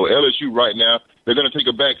so. So LSU right now, they're going to take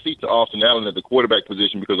a back seat to Austin Allen at the quarterback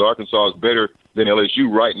position because Arkansas is better than LSU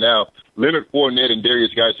right now. Leonard Fournette and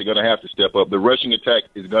Darius Geis are going to have to step up. The rushing attack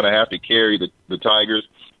is going to have to carry the Tigers.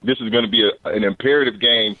 This is going to be an imperative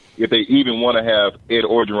game if they even want to have Ed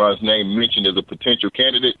Orgeron's name mentioned as a potential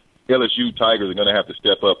candidate. LSU Tigers are going to have to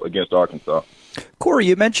step up against Arkansas. Corey,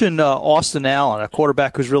 you mentioned Austin Allen, a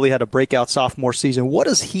quarterback who's really had a breakout sophomore season. What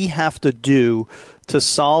does he have to do to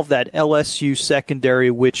solve that LSU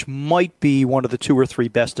secondary, which might be one of the 2 or 3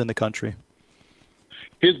 best in the country?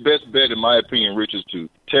 His best bet, in my opinion, Rich, is to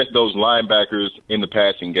test those linebackers in the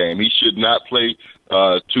passing game. He should not play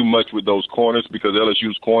too much with those corners because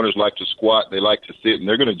LSU's corners like to squat, they like to sit, and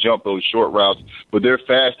they're going to jump those short routes, but they're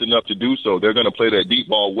fast enough to do so. They're going to play that deep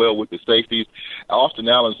ball well with the safeties. Austin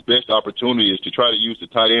Allen's best opportunity is to try to use the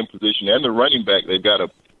tight end position and the running back. They've got a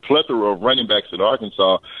plethora of running backs at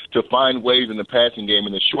Arkansas to find ways in the passing game,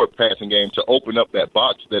 in the short passing game, to open up that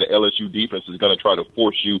box that an LSU defense is going to try to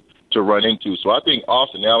force you to run into. So I think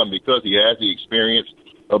Austin Allen, because he has the experience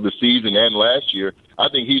of the season and last year, I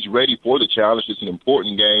think he's ready for the challenge. It's an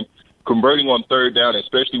important game. Converting on third down,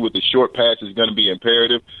 especially with the short pass, is going to be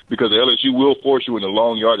imperative because LSU will force you in the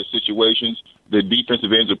long yardage situations. The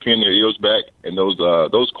defensive ends will pin their ears back, and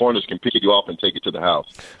those corners can pick you off and take it to the house.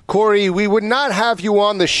 Corey, we would not have you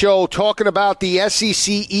on the show talking about the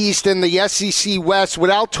SEC East and the SEC West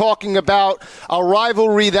without talking about a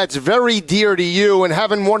rivalry that's very dear to you and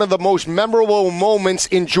having one of the most memorable moments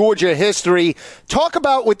in Georgia history. Talk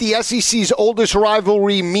about what the SEC's oldest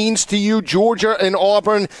rivalry means to you, Georgia and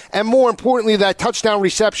Auburn, and more importantly, that touchdown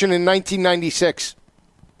reception in 1996.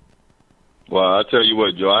 Well, I'll tell you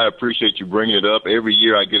what, Joe, I appreciate you bringing it up. Every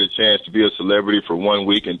year I get a chance to be a celebrity for 1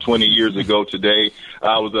 week, and 20 years ago today,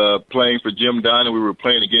 I was playing for Jim Donnan. We were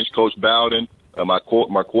playing against Coach Bowden. My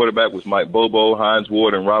quarterback was Mike Bobo, Hines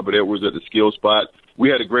Ward, and Robert Edwards at the skill spot. We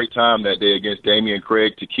had a great time that day against Damian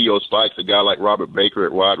Craig, Takeo Spikes, a guy like Robert Baker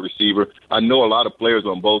at wide receiver. I know a lot of players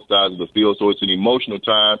on both sides of the field, so it's an emotional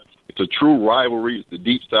time. It's a true rivalry. It's the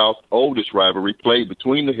Deep South oldest rivalry played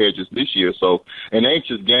between the hedges this year. So an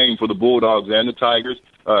anxious game for the Bulldogs and the Tigers.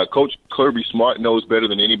 Coach Kirby Smart knows better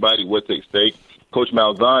than anybody what's at stake. Coach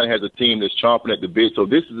Malzahn has a team that's chomping at the bit. So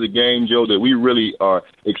this is a game, Joe, that we really are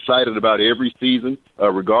excited about every season,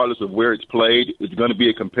 regardless of where it's played. It's going to be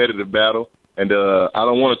a competitive battle. And I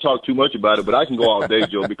don't want to talk too much about it, but I can go all day,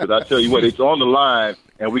 Joe, because I tell you what, it's on the line,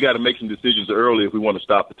 and we got to make some decisions early if we want to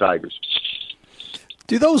stop the Tigers.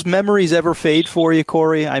 Do those memories ever fade for you,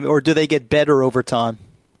 Corey, or do they get better over time?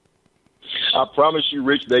 I promise you,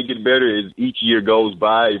 Rich, they get better as each year goes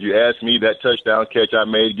by. If you ask me, that touchdown catch I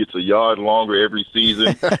made gets a yard longer every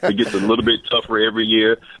season. It gets a little bit tougher every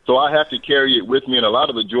year. So I have to carry it with me, and a lot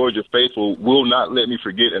of the Georgia faithful will not let me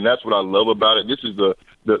forget, and that's what I love about it. This is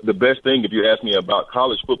the best thing, if you ask me, about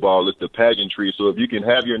college football, is the pageantry. So if you can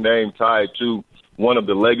have your name tied to one of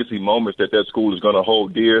the legacy moments that school is going to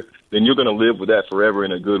hold dear, then you're going to live with that forever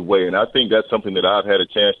in a good way. And I think that's something that I've had a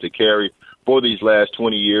chance to carry for these last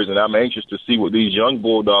 20 years, and I'm anxious to see what these young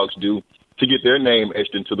Bulldogs do to get their name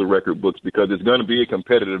etched into the record books, because it's going to be a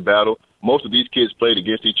competitive battle. Most of these kids played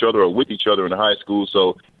against each other or with each other in high school,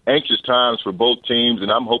 so anxious times for both teams,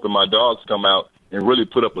 and I'm hoping my Dogs come out and really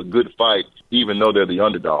put up a good fight, even though they're the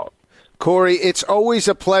underdog. Corey, it's always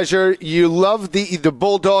a pleasure. You love the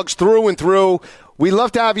Bulldogs through and through. We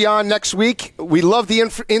love to have you on next week. We love the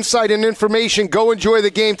insight and information. Go enjoy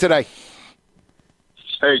the game today.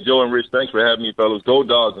 Hey, Joe and Rich, thanks for having me, fellas. Go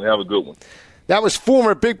Dogs and have a good one. That was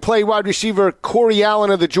former big play wide receiver Corey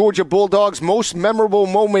Allen of the Georgia Bulldogs. Most memorable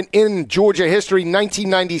moment in Georgia history,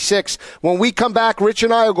 1996. When we come back, Rich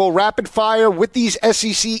and I will go rapid fire with these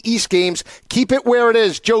SEC East games. Keep it where it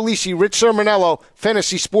is. Joe Lisi, Rich Sermonello,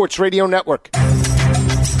 Fantasy Sports Radio Network.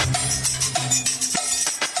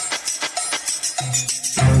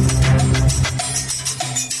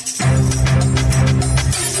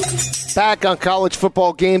 Back on College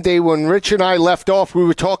Football Game Day, when Rich and I left off, we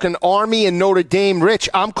were talking Army and Notre Dame. Rich,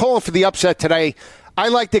 I'm calling for the upset today. I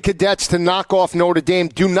like the Cadets to knock off Notre Dame.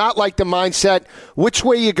 Do not like the mindset. Which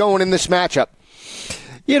way are you going in this matchup?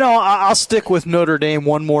 You know, I'll stick with Notre Dame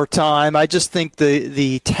one more time. I just think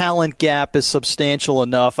the talent gap is substantial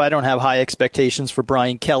enough. I don't have high expectations for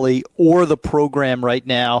Brian Kelly or the program right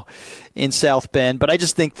now in South Bend, but I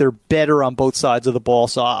just think they're better on both sides of the ball,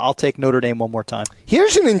 so I'll take Notre Dame one more time.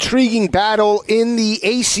 Here's an intriguing battle in the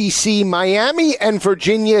ACC, Miami and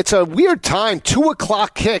Virginia. It's a weird time, 2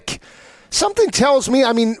 o'clock kick. Something tells me,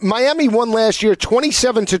 Miami won last year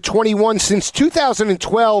 27-21. Since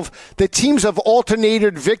 2012, the teams have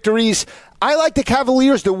alternated victories. I like the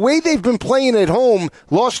Cavaliers. The way they've been playing at home,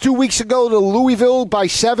 lost 2 weeks ago to Louisville by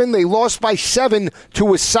 7. They lost by 7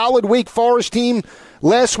 to a solid Wake Forest team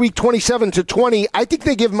last week, 27-20. I think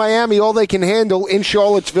they give Miami all they can handle in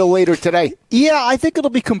Charlottesville later today. Yeah, I think it'll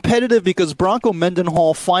be competitive because Bronco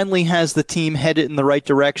Mendenhall finally has the team headed in the right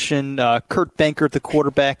direction. Kurt Benkert, the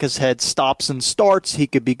quarterback, has had stops and starts. He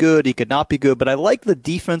could be good, he could not be good, but I like the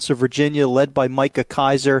defense of Virginia led by Micah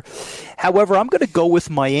Kaiser. However, I'm going to go with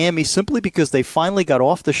Miami simply because they finally got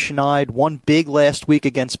off the schneid, won big last week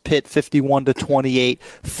against Pitt, 51-28,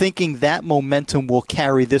 thinking that momentum will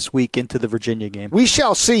carry this week into the Virginia game. We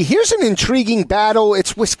shall see. Here's an intriguing battle.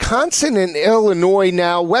 It's Wisconsin and Illinois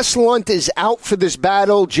now. Wes Lunt is out for this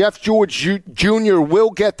battle. Jeff George Jr. will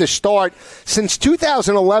get the start. Since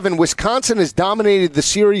 2011, Wisconsin has dominated the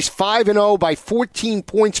series 5-0 by 14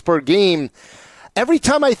 points per game. Every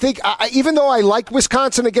time I think, even though I like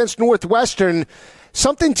Wisconsin against Northwestern,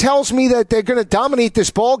 something tells me that they're going to dominate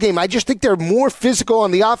this ball game. I just think they're more physical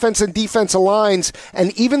on the offense and defensive lines.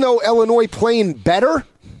 And even though Illinois playing better,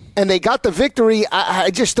 and they got the victory,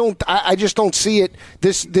 I just don't see it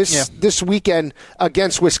this weekend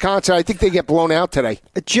against Wisconsin. I think they get blown out today.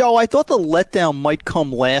 Joe, I thought the letdown might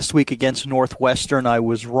come last week against Northwestern. I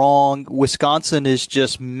was wrong. Wisconsin is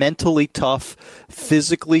just mentally tough,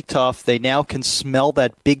 physically tough. They now can smell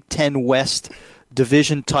that Big Ten West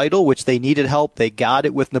division title, which they needed help. They got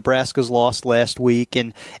it with Nebraska's loss last week,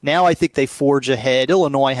 and now I think they forge ahead.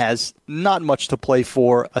 Illinois has not much to play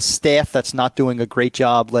for, a staff that's not doing a great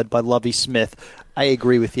job led by Lovie Smith. I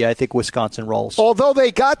agree with you. I think Wisconsin rolls. Although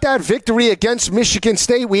they got that victory against Michigan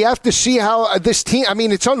State, we have to see how this team,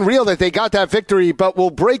 it's unreal that they got that victory, but we'll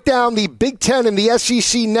break down the Big Ten and the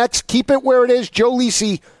SEC next. Keep it where it is. Joe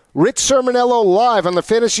Lisi, Rich Sermonello live on the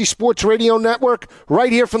Fantasy Sports Radio Network,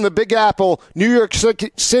 right here from the Big Apple, New York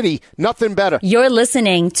City. Nothing better. You're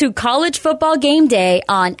listening to College Football Game Day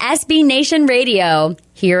on SB Nation Radio.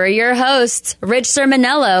 Here are your hosts, Rich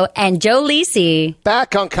Sermonello and Joe Lisi.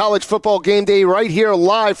 Back on College Football Game Day, right here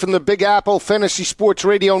live from the Big Apple Fantasy Sports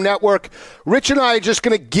Radio Network. Rich and I are just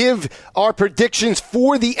going to give our predictions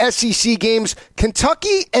for the SEC games.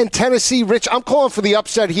 Kentucky and Tennessee. Rich, I'm calling for the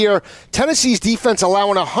upset here. Tennessee's defense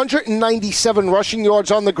allowing 197 rushing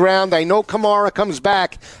yards on the ground. I know Kamara comes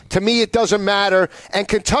back. To me, it doesn't matter. And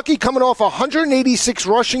Kentucky coming off 186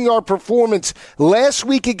 rushing yard performance last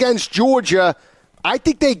week against Georgia. I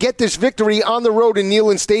think they get this victory on the road in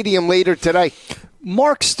Neyland Stadium later today.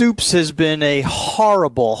 Mark Stoops has been a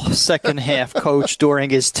horrible second-half coach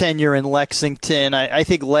during his tenure in Lexington. I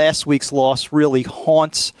think last week's loss really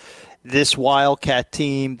haunts this Wildcat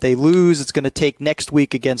team. They lose. It's going to take next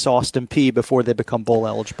week against Austin Peay before they become bowl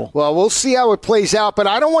eligible. Well, we'll see how it plays out, but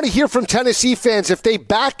I don't want to hear from Tennessee fans if they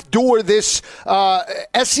backdoor this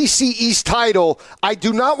SEC East title. I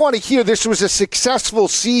do not want to hear this was a successful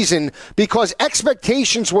season because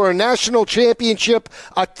expectations were a national championship,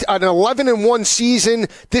 an 11-1 season.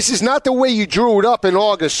 This is not the way you drew it up in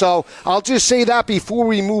August, so I'll just say that before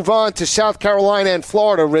we move on to South Carolina and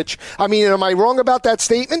Florida, Rich. Am I wrong about that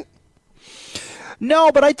statement?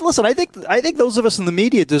 No, but I think those of us in the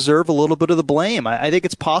media deserve a little bit of the blame. I think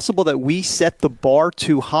it's possible that we set the bar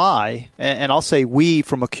too high, and I'll say we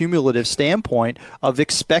from a cumulative standpoint of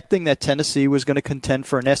expecting that Tennessee was going to contend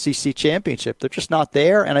for an SEC championship. They're just not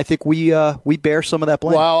there, and I think we bear some of that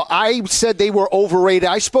blame. Well, I said they were overrated.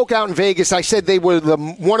 I spoke out in Vegas. I said they were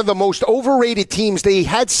one of the most overrated teams. They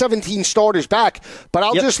had 17 starters back, but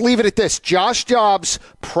I'll just leave it at this. Josh Dobbs,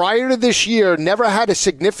 prior to this year, never had a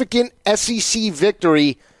significant SEC victory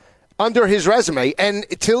under his resume, and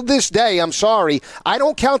till this day, I'm sorry, I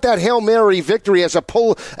don't count that Hail Mary victory as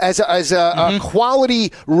a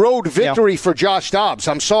quality road victory for Josh Dobbs.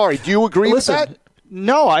 I'm sorry. Do you agree with that?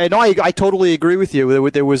 No, I totally agree with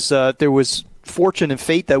you. There was fortune and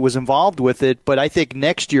fate that was involved with it. But I think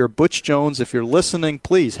next year, Butch Jones, if you're listening,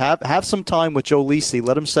 please have some time with Joe Lisi.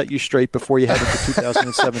 Let him set you straight before you head into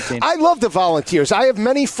 2017. I love the volunteers. I have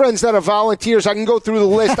many friends that are volunteers. I can go through the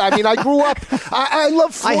list. I mean, I grew up. I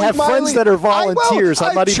love Floyd I have Miley. friends that are volunteers.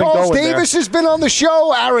 I'm not even Charles going Davis there. has been on the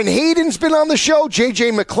show. Aaron Hayden's been on the show.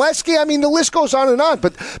 J.J. McCleskey. I mean, the list goes on and on.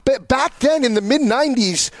 But back then in the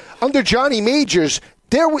mid-'90s, under Johnny Majors,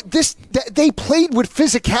 they played with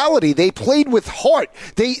physicality. They played with heart.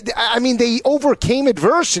 They overcame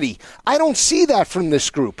adversity. I don't see that from this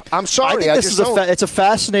group. I'm sorry. It's a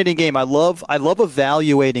fascinating game. I love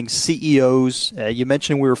evaluating CEOs. You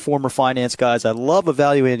mentioned we were former finance guys. I love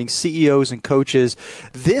evaluating CEOs and coaches.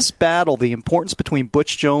 This battle, the importance between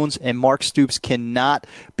Butch Jones and Mark Stoops, cannot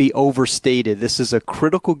be overstated. This is a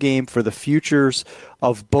critical game for the futures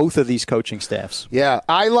of both of these coaching staffs. Yeah,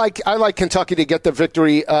 I like Kentucky to get the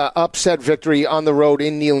victory, upset victory on the road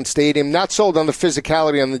in Neyland Stadium. Not sold on the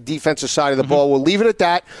physicality on the defensive side of the ball. We'll leave it at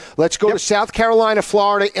that. Let's go to South Carolina,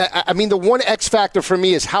 Florida. I mean, the one X factor for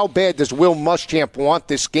me is how bad does Will Muschamp want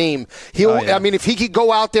this game? I mean, if he could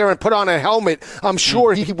go out there and put on a helmet, I'm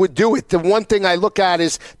sure he would do it. The one thing I look at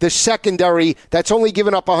is the secondary that's only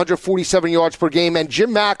given up 147 yards per game, and Jim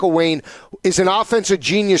McElwain is an offensive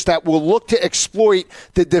genius that will look to exploit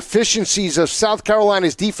the deficiencies of South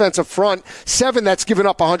Carolina's defensive front. 7 that's given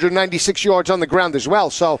up 196 yards on the ground as well.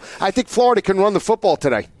 So I think Florida can run the football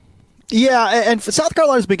today. Yeah, and South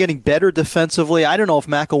Carolina's been getting better defensively. I don't know if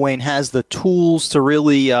McElwain has the tools to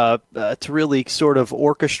really sort of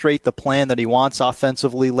orchestrate the plan that he wants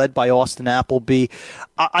offensively, led by Austin Appleby.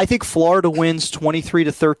 I think Florida wins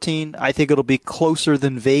 23-13. I think it'll be closer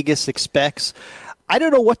than Vegas expects. I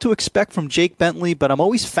don't know what to expect from Jake Bentley, but I'm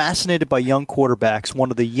always fascinated by young quarterbacks. One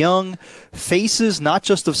of the young faces, not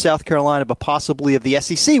just of South Carolina, but possibly of the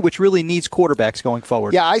SEC, which really needs quarterbacks going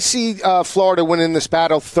forward. Yeah, I see Florida winning this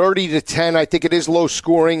battle 30-10. I think it is low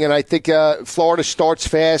scoring, and I think Florida starts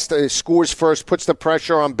fast, scores first, puts the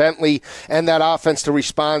pressure on Bentley and that offense to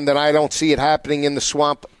respond. And I don't see it happening in the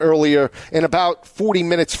swamp earlier. In about 40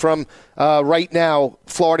 minutes from right now,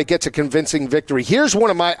 Florida gets a convincing victory. Here's one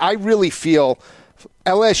of I really feel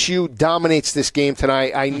LSU dominates this game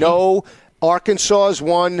tonight. I know Arkansas has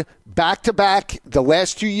won back-to-back the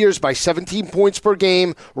last 2 years by 17 points per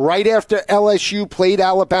game right after LSU played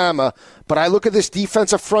Alabama. But I look at this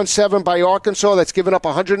defensive front 7 by Arkansas that's given up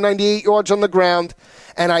 198 yards on the ground,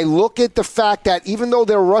 and I look at the fact that even though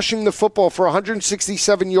they're rushing the football for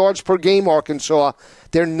 167 yards per game, Arkansas,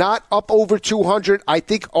 they're not up over 200. I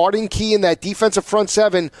think Arden Key and that defensive front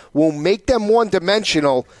 7 will make them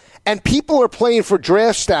one-dimensional. And people are playing for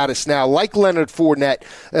draft status now, like Leonard Fournette,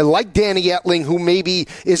 like Danny Etling, who maybe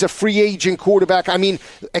is a free agent quarterback. I mean,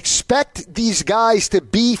 expect these guys to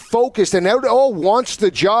be focused, and all wants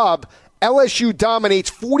the job. LSU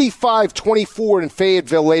dominates 45-24 in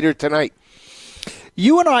Fayetteville later tonight.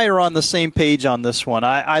 You and I are on the same page on this one.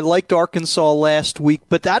 I liked Arkansas last week,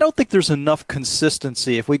 but I don't think there's enough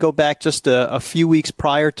consistency. If we go back just a few weeks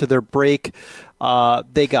prior to their break,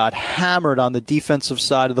 they got hammered on the defensive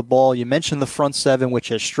side of the ball. You mentioned the front 7, which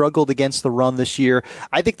has struggled against the run this year.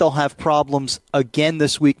 I think they'll have problems again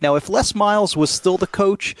this week. Now, if Les Miles was still the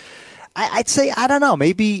coach, I'd say, I don't know,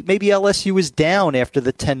 maybe LSU is down after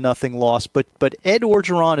the 10-0 loss, but Ed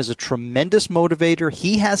Orgeron is a tremendous motivator.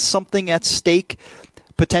 He has something at stake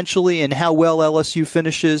potentially in how well LSU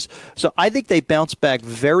finishes. So I think they bounce back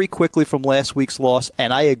very quickly from last week's loss,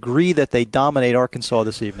 and I agree that they dominate Arkansas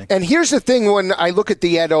this evening. And here's the thing when I look at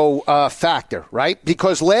the Edo factor, right?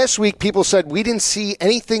 Because last week people said we didn't see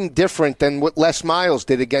anything different than what Les Miles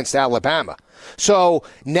did against Alabama. So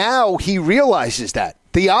now he realizes that.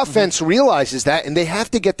 The offense realizes that, and they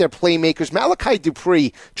have to get their playmakers. Malachi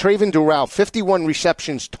Dupree, Traven Durrell, 51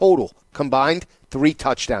 receptions total combined, 3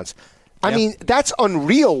 touchdowns. I mean, that's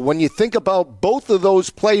unreal when you think about both of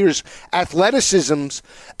those players' athleticism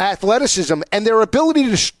and their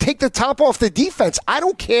ability to take the top off the defense. I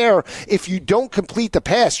don't care if you don't complete the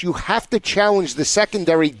pass. You have to challenge the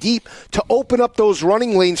secondary deep to open up those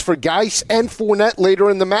running lanes for Geis and Fournette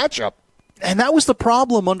later in the matchup. And that was the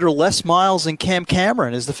problem under Les Miles and Cam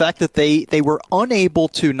Cameron, is the fact that they were unable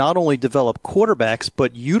to not only develop quarterbacks,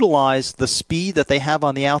 but utilize the speed that they have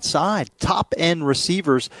on the outside. Top-end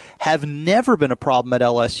receivers have never been a problem at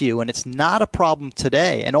LSU, and it's not a problem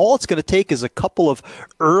today. And all it's going to take is a couple of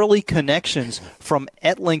early connections from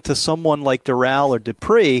Etling to someone like Durrell or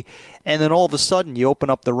Dupree, and then all of a sudden you open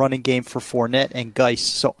up the running game for Fournette and Geis.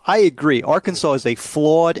 So I agree. Arkansas is a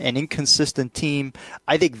flawed and inconsistent team.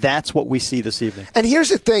 I think that's what we see see this evening. And here's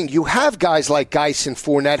the thing. You have guys like Geis and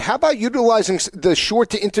Fournette. How about utilizing the short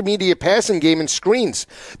to intermediate passing game and screens?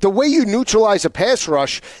 The way you neutralize a pass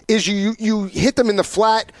rush is you hit them in the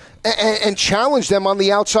flat and challenge them on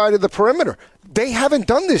the outside of the perimeter. They haven't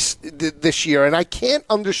done this year, and I can't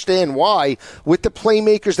understand why. With the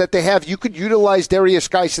playmakers that they have, you could utilize Darius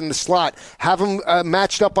Geis in the slot, have him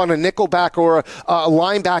matched up on a nickelback or a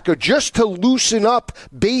linebacker just to loosen up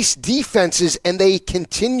base defenses, and they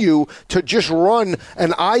continue to just run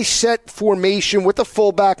an I-set formation with a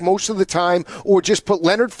fullback most of the time, or just put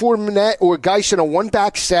Leonard Fournette or Geis in a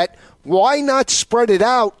one-back set. Why not spread it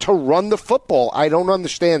out to run the football? I don't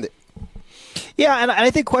understand it. Yeah, and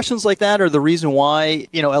I think questions like that are the reason why,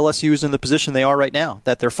 LSU is in the position they are right now,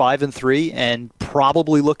 that they're 5-3 and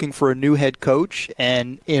probably looking for a new head coach,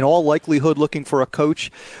 and in all likelihood looking for a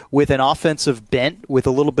coach with an offensive bent, with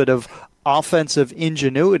a little bit of offensive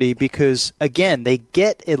ingenuity, because, again, they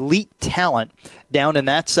get elite talent down in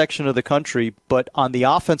that section of the country, but on the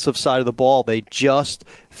offensive side of the ball, they just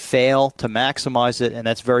fail to maximize it, and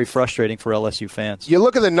that's very frustrating for LSU fans. You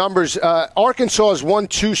look at the numbers. Arkansas has won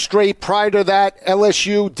 2 straight. Prior to that,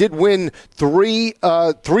 LSU did win 3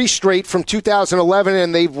 straight from 2011,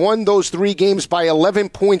 and they've won those 3 games by 11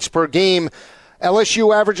 points per game.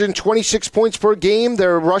 LSU averaging 26 points per game.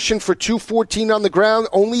 They're rushing for 214 on the ground,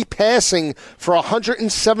 only passing for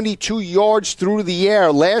 172 yards through the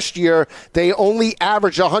air. Last year, they only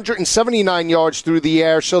averaged 179 yards through the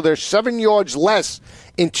air, so they're 7 yards less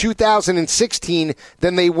in 2016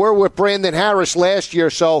 than they were with Brandon Harris last year.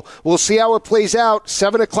 So we'll see how it plays out.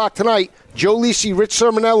 7 o'clock tonight. Joe Lisi, Rich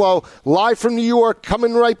Sermonello, live from New York,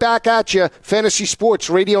 coming right back at you. Fantasy Sports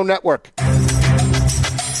Radio Network.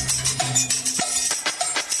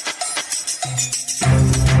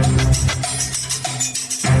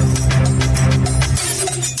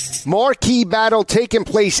 Marquee battle taking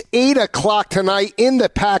place 8 o'clock tonight in the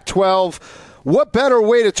Pac-12. What better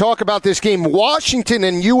way to talk about this game? Washington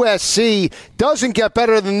and USC. Doesn't get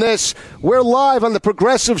better than this. We're live on the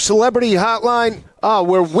Progressive Celebrity Hotline.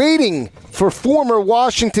 We're waiting for former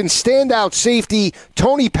Washington standout safety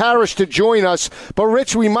Tony Parrish to join us. But,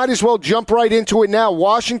 Rich, we might as well jump right into it now.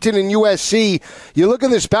 Washington and USC. You look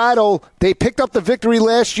at this battle. They picked up the victory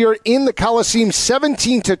last year in the Coliseum,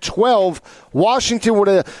 17-12. Washington with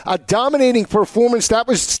a dominating performance. That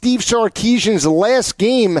was Steve Sarkisian's last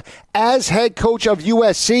game as head coach of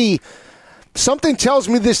USC. Something tells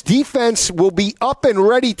me this defense will be up and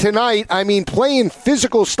ready tonight. I mean, playing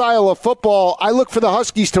physical style of football. I look for the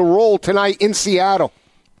Huskies to roll tonight in Seattle.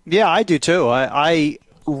 Yeah, I do too. I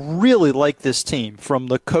really like this team. From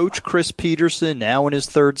the coach, Chris Peterson, now in his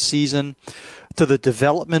 3rd season, to the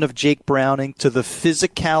development of Jake Browning, to the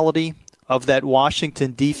physicality of that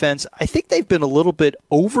Washington defense. I think they've been a little bit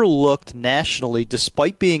overlooked nationally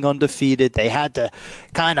despite being undefeated. They had to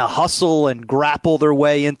kind of hustle and grapple their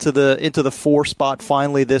way into the 4 spot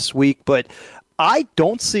finally this week. But I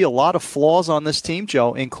don't see a lot of flaws on this team,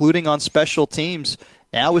 Joe, including on special teams.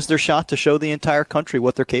 Now is their shot to show the entire country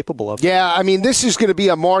what they're capable of. Yeah, I mean, this is going to be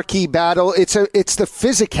a marquee battle. It's the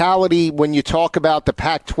physicality when you talk about the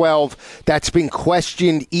Pac-12 that's been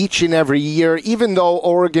questioned each and every year. Even though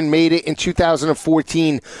Oregon made it in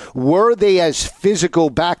 2014, were they as physical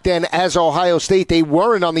back then as Ohio State? They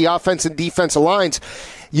weren't on the offense and defensive lines.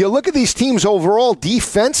 You look at these teams overall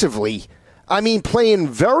defensively, I mean, playing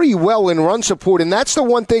very well in run support. And that's the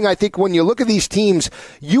one thing I think when you look at these teams,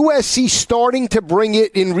 USC starting to bring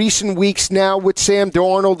it in recent weeks now with Sam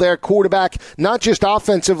Darnold, their quarterback, not just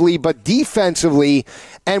offensively, but defensively.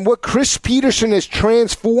 And what Chris Peterson has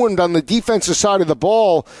transformed on the defensive side of the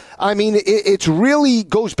ball, I mean, it really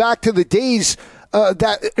goes back to the days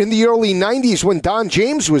that in the early 90s when Don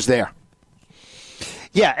James was there.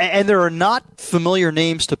 Yeah, and there are not familiar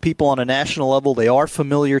names to people on a national level. They are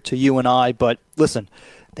familiar to you and I, but listen,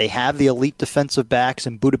 they have the elite defensive backs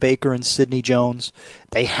in Budda Baker and Sidney Jones.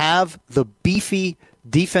 They have the beefy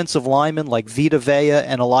defensive linemen like Vita Vea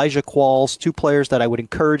and Elijah Qualls, 2 players that I would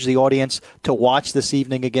encourage the audience to watch this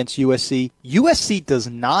evening against USC. USC does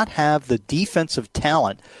not have the defensive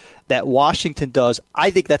talent that Washington does.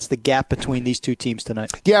 I think that's the gap between these 2 teams tonight.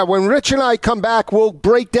 Yeah, when Rich and I come back, we'll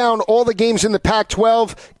break down all the games in the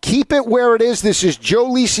Pac-12. Keep it where it is. This is Joe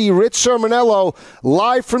Lisi, Rich Sermonello,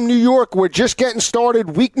 live from New York. We're just getting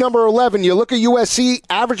started. Week number 11. You look at USC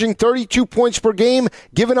averaging 32 points per game,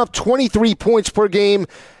 giving up 23 points per game.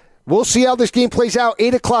 We'll see how this game plays out.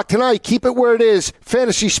 8 o'clock tonight. Keep it where it is.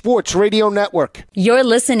 Fantasy Sports Radio Network. You're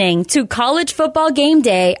listening to College Football Game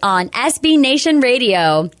Day on SB Nation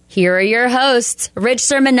Radio. Here are your hosts, Rich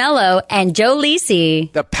Sermonello and Joe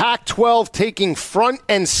Lisi. The Pac-12 taking front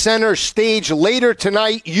and center stage later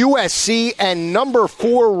tonight. USC and number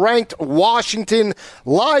 4 ranked Washington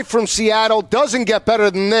live from Seattle. Doesn't get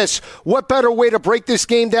better than this. What better way to break this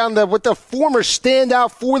game down than with the former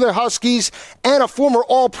standout for the Huskies and a former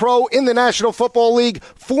All-Pro in the National Football League,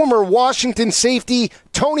 former Washington safety,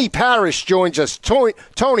 Tony Parrish joins us.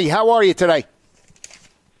 Tony, how are you today?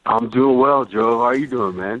 I'm doing well, Joe. How are you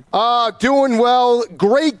doing, man? Doing well.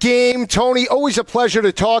 Great game, Tony. Always a pleasure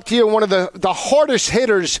to talk to you. One of the hardest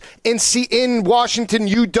hitters in Washington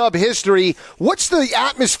UW history. What's the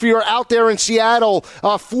atmosphere out there in Seattle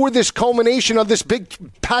for this culmination of this big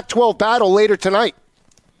Pac-12 battle later tonight?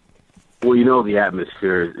 Well, you know, the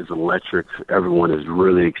atmosphere is electric. Everyone is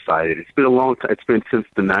really excited. It's been a long time. It's been since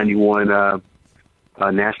the 91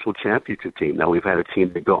 national championship team. Now we've had a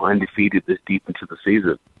team that go undefeated this deep into the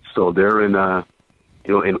season. So they're in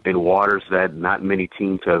waters that not many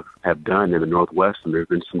teams have done in the Northwest, and there have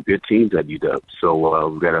been some good teams at UW. So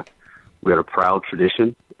we've got a proud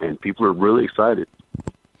tradition, and people are really excited.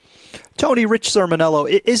 Tony, Rich Sermonello,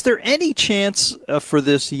 is there any chance for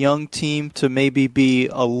this young team to maybe be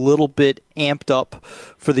a little bit amped up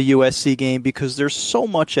for the USC game because there's so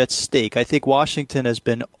much at stake? I think Washington has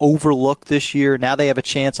been overlooked this year. Now they have a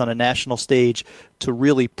chance on a national stage to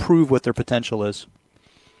really prove what their potential is.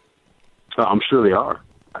 I'm sure they are,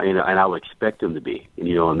 and I would expect them to be.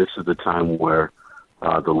 And this is the time where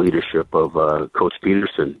the leadership of Coach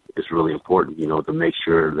Peterson is really important. To make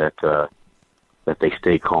sure that they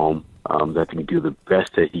stay calm. That he can do the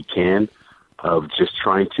best that he can of just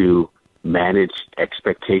trying to manage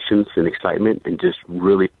expectations and excitement and just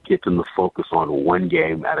really get them to focus on one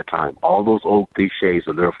game at a time. All those old cliches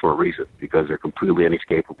are there for a reason because they're completely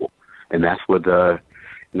inescapable. And that's what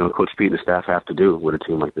Coach Pete and the staff have to do with a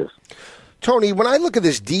team like this. Tony, when I look at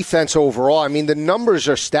this defense overall, I mean, the numbers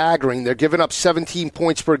are staggering. They're giving up 17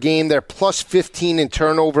 points per game. They're plus 15 in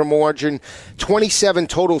turnover margin, 27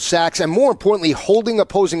 total sacks, and more importantly, holding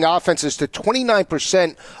opposing offenses to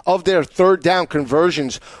 29% of their third down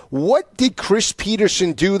conversions. What did Chris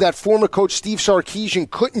Peterson do that former coach Steve Sarkisian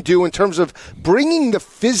couldn't do in terms of bringing the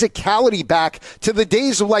physicality back to the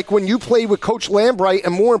days of like when you played with Coach Lambright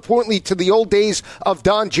and more importantly to the old days of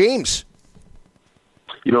Don James?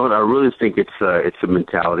 You know what? I really think it's a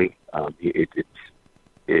mentality. It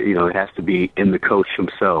has to be in the coach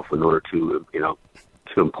himself in order to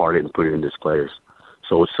impart it and put it in his players.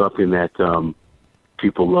 So it's something that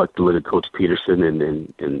people love to look at Coach Peterson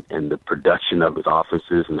and the production of his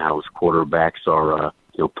offenses and how his quarterbacks are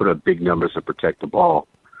put up big numbers and protect the ball.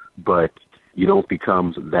 But you don't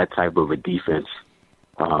become that type of a defense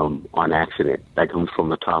on accident. That comes from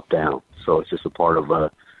the top down. So it's just a part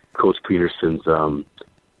of Coach Peterson's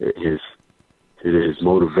his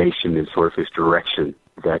motivation and sort of his direction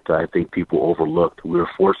that I think people overlooked. We were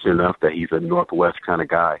fortunate enough that he's a Northwest kind of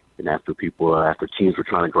guy, and after teams were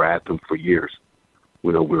trying to grab him for years,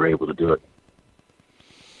 we were able to do it.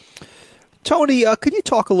 Tony, could you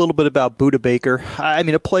talk a little bit about Budda Baker? I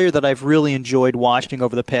mean, a player that I've really enjoyed watching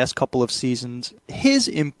over the past couple of seasons. His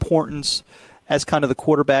importance as kind of the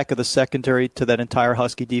quarterback of the secondary to that entire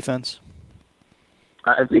Husky defense?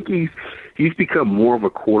 I think he's become more of a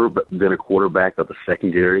quarterback of the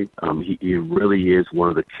secondary. He really is one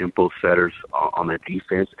of the tempo setters on the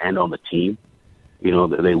defense and on the team. They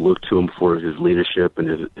look to him for his leadership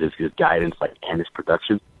and his guidance, and his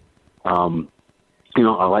production. I'm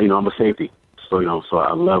a safety, so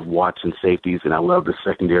I love watching safeties and I love the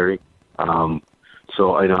secondary. I'm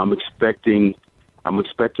expecting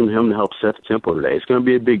him to help set the tempo today. It's going to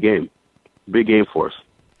be a big game for us.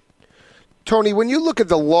 Tony, when you look at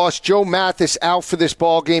the loss, Joe Mathis out for this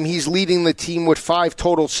ball game. He's leading the team with 5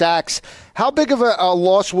 total sacks. How big of a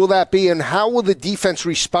loss will that be, and how will the defense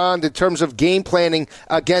respond in terms of game planning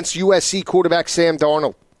against USC quarterback Sam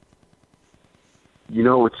Darnold?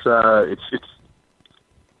 It's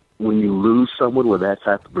when you lose someone with that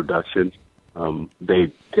type of production,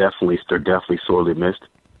 they're definitely sorely missed.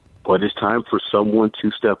 But it's time for someone to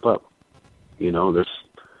step up.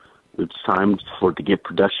 It's time for it to get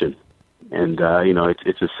production. And,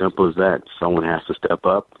 it's as simple as that. Someone has to step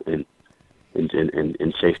up and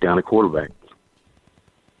chase down a quarterback.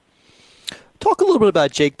 Talk a little bit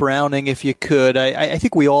about Jake Browning, if you could. I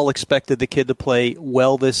think we all expected the kid to play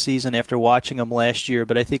well this season after watching him last year,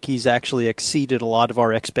 but I think he's actually exceeded a lot of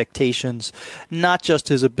our expectations, not just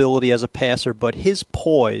his ability as a passer, but his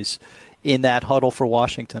poise in that huddle for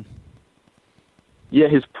Washington. Yeah,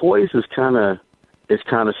 his poise is kind of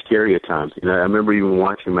scary at times. I remember even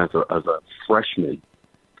watching him as a freshman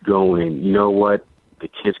going, you know what, the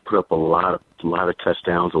kid's put up a lot of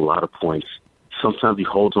touchdowns, a lot of points. Sometimes he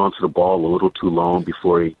holds on to the ball a little too long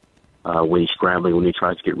before when he's scrambling, when he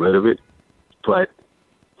tries to get rid of it. But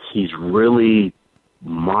he's really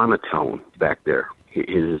monotone back there.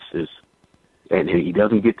 And he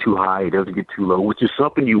doesn't get too high, he doesn't get too low, which is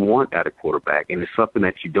something you want out of quarterback, and it's something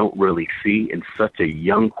that you don't really see in such a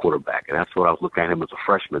young quarterback. And that's what I was looking at him as a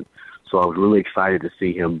freshman. So I was really excited to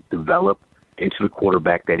see him develop into the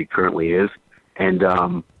quarterback that he currently is. And,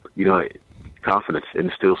 confidence,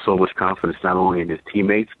 instills so much confidence not only in his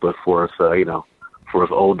teammates, but for us, for us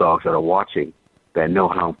old dogs that are watching that know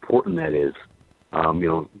how important that is,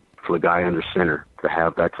 for the guy under center to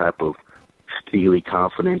have that type of steely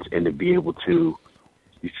confidence and to be able to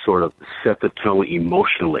sort of set the tone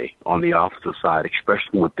emotionally on the offensive side,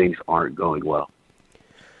 especially when things aren't going well.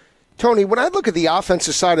 Tony, when I look at the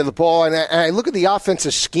offensive side of the ball and I look at the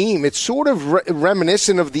offensive scheme, it's sort of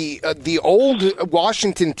reminiscent of the old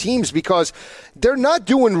Washington teams because they're not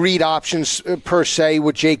doing read options per se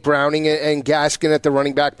with Jake Browning and Gaskin at the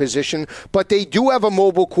running back position, but they do have a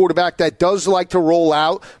mobile quarterback that does like to roll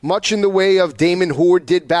out, much in the way of Damon Hoard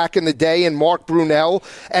did back in the day and Mark Brunell,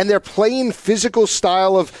 and they're playing physical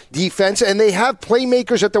style of defense, and they have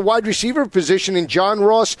playmakers at the wide receiver position in John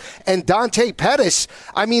Ross and Dante Pettis.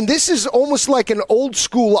 I mean, this is almost like an old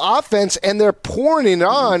school offense, and they're pouring it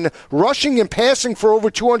on, rushing and passing for over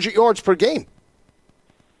 200 yards per game.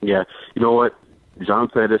 Yeah, you know what?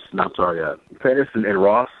 Pettis and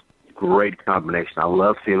Ross, great combination. I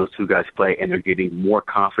love seeing those two guys play, and they're getting more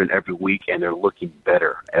confident every week, and they're looking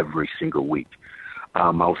better every single week. I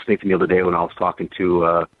was thinking the other day when I was talking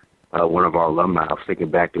to one of our alumni, I was thinking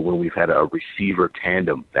back to when we've had a receiver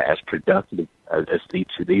tandem that as productive as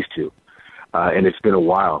these two. And it's been a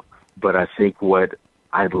while. But I think what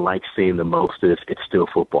I'd like seeing the most is it's still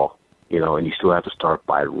football, and you still have to start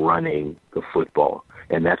by running the football.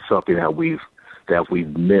 And that's something that we've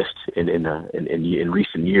missed in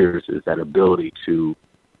recent years, is that ability to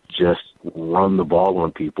just run the ball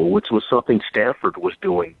on people, which was something Stanford was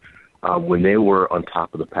doing when they were on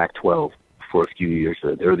top of the Pac-12 for a few years.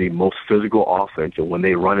 They're the most physical offense, and when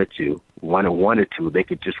they wanted to, they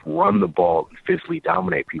could just run the ball and physically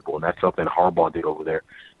dominate people, and that's something Harbaugh did over there.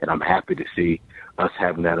 And I'm happy to see us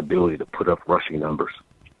having that ability to put up rushing numbers.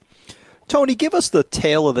 Tony, give us the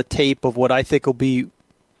tail of the tape of what I think will be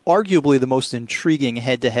arguably the most intriguing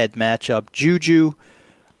head-to-head matchup. Juju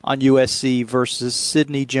on USC versus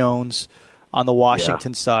Sidney Jones on the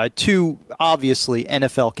Washington side. Two, obviously,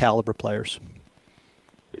 NFL caliber players.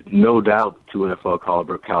 No doubt, two NFL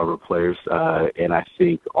caliber players, and I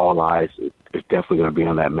think all eyes is definitely going to be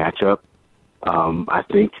on that matchup. I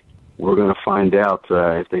think we're going to find out,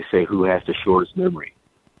 as they say, who has the shortest memory,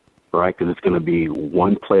 right? Because it's going to be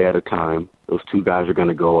one play at a time. Those two guys are going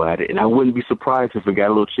to go at it, and I wouldn't be surprised if it got a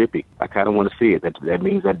little chippy. I kind of want to see it. That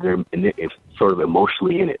means that they're sort of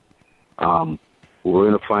emotionally in it. We're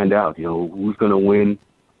going to find out, who's going to win,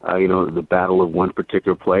 the battle of one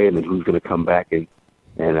particular play, and then who's going to come back and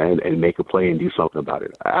make a play and do something about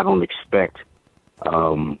it. I don't expect,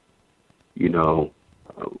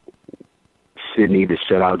 Sidney to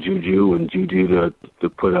shut out Juju and Juju to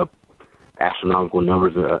put up astronomical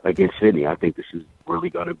numbers against Sidney. I think this is really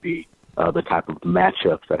going to be the type of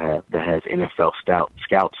matchups that has NFL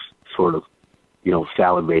scouts sort of,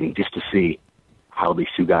 salivating just to see how these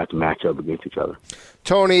two guys match up against each other.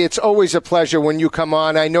 Tony, it's always a pleasure when you come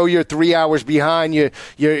on. I know you're 3 hours behind.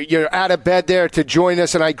 You're out of bed there to join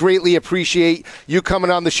us, and I greatly appreciate you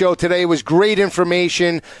coming on the show today. It was great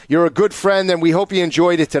information. You're a good friend, and we hope you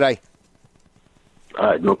enjoyed it today.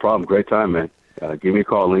 No problem. Great time, man. Give me a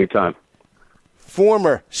call anytime.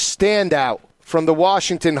 Former standout from the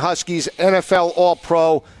Washington Huskies, NFL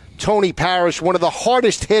All-Pro, Tony Parrish, one of the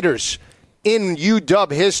hardest hitters in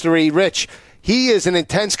UW history. Rich, he is an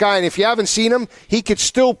intense guy, and if you haven't seen him, he could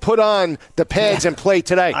still put on the pads and play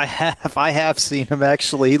today. I have seen him,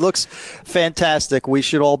 actually. He looks fantastic. We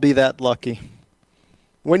should all be that lucky.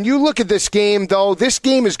 When you look at this game, though, this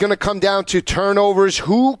game is going to come down to turnovers.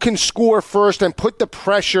 Who can score first and put the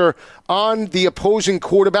pressure on the opposing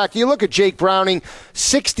quarterback? You look at Jake Browning,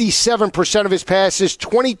 67% of his passes,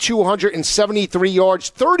 2,273 yards,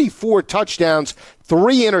 34 touchdowns,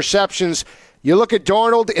 3 interceptions. You look at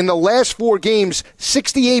Darnold in the last 4 games,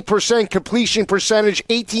 68% completion percentage,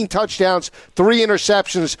 18 touchdowns, 3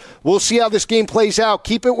 interceptions. We'll see how this game plays out.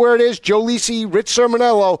 Keep it where it is. Joe Lisi, Rich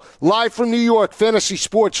Sermonello, live from New York, Fantasy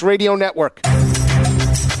Sports Radio Network.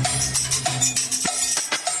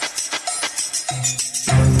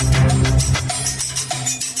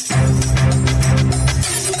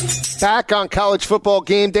 Back on College Football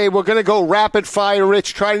Game Day, we're going to go rapid fire,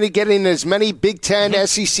 Rich, trying to get in as many Big Ten,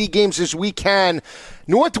 SEC games as we can.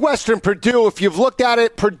 Northwestern, Purdue, if you've looked at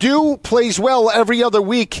it, Purdue plays well every other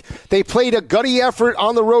week. They played a gutty effort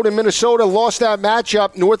on the road in Minnesota, lost that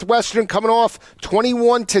matchup. Northwestern coming off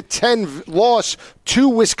 21-10 loss to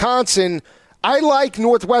Wisconsin. I like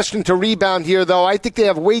Northwestern to rebound here, though. I think they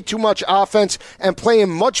have way too much offense and playing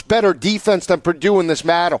much better defense than Purdue in this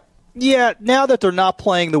battle. Yeah, now that they're not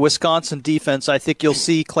playing the Wisconsin defense, I think you'll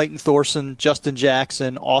see Clayton Thorson, Justin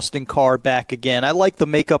Jackson, Austin Carr back again. I like the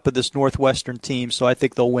makeup of this Northwestern team, so I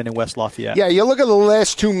think they'll win in West Lafayette. Yeah, you look at the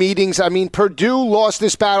last two meetings. I mean, Purdue lost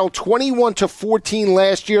this battle 21-14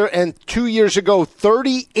 last year, and 2 years ago,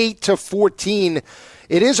 38-14.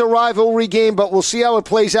 It is a rivalry game, but we'll see how it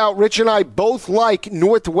plays out. Rich and I both like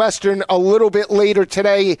Northwestern a little bit later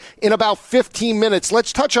today in about 15 minutes.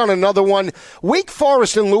 Let's touch on another one. Wake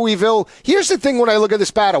Forest and Louisville. Here's the thing when I look at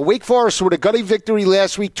this battle. Wake Forest with a gutty victory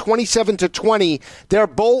last week, 27-20. They're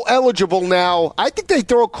bowl eligible now. I think they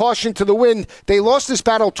throw caution to the wind. They lost this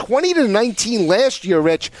battle 20-19 last year,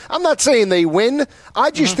 Rich. I'm not saying they win.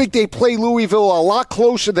 I just think they play Louisville a lot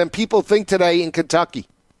closer than people think today in Kentucky.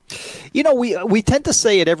 You know, we tend to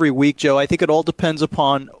say it every week, Joe. I think it all depends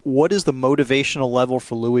upon what is the motivational level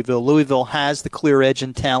for Louisville. Louisville has the clear edge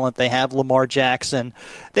in talent. They have Lamar Jackson.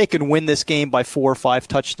 They can win this game by 4 or 5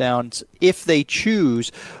 touchdowns if they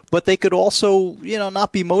choose, but they could also,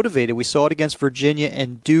 not be motivated. We saw it against Virginia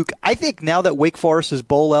and Duke. I think now that Wake Forest is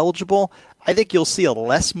bowl eligible, I think you'll see a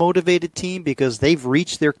less motivated team because they've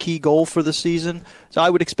reached their key goal for the season. So I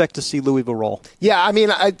would expect to see Louisville roll. Yeah, I mean,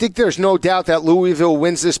 I think there's no doubt that Louisville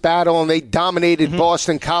wins this battle, and they dominated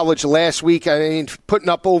Boston College last week. I mean, putting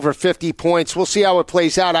up over 50 points. We'll see how it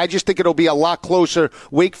plays out. I just think it'll be a lot closer.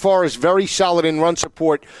 Wake Forest very solid in run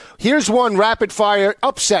support. Here's one rapid fire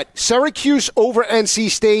upset. Syracuse over NC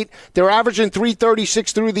State. They're averaging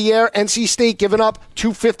 336 through the air. NC State giving up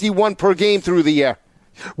 251 per game through the air.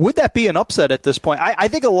 Would that be an upset at this point? I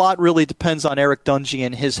think a lot really depends on Eric Dungey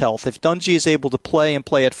and his health. If Dungey is able to play and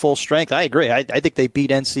play at full strength, I agree. I think they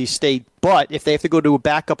beat NC State. But if they have to go to a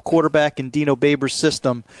backup quarterback in Dino Babers'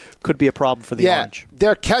 system, could be a problem for the Orange.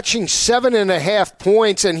 They're catching 7.5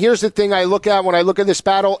 points. And here's the thing I look at when I look at this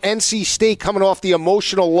battle. NC State coming off the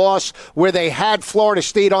emotional loss where they had Florida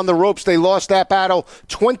State on the ropes. They lost that battle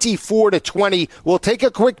 24-20. We'll take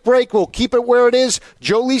a quick break. We'll keep it where it is.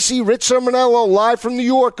 Joe Lisi, Rich Sermonello, live from New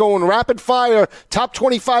York, going rapid fire. Top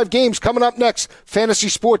 25 games coming up next. Fantasy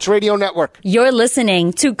Sports Radio Network. You're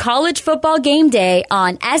listening to College Football Game Day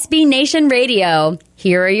on SB Nation Radio.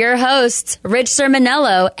 Here are your hosts, Rich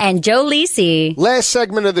Sermonello and Joe Lisi. Last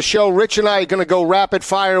segment of the show, Rich and I are going to go rapid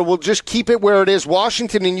fire. We'll just keep it where it is.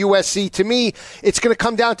 Washington and USC. To me, it's going to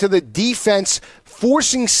come down to the defense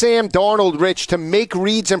forcing Sam Darnold, Rich, to make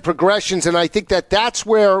reads and progressions, and I think that's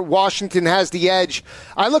where Washington has the edge.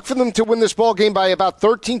 I look for them to win this ball game by about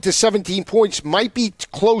 13 to 17 points. Might be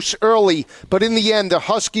close early, but in the end, the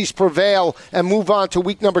Huskies prevail and move on to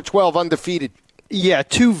week number 12 undefeated. Yeah,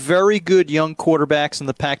 two very good young quarterbacks in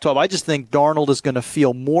the Pac-12. I just think Darnold is going to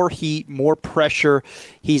feel more heat, more pressure.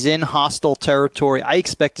 He's in hostile territory. I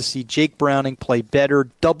expect to see Jake Browning play better.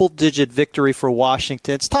 Double-digit victory for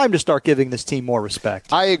Washington. It's time to start giving this team more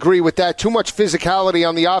respect. I agree with that. Too much physicality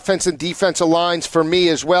on the offense and defensive lines for me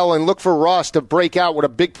as well. And look for Ross to break out with a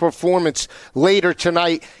big performance later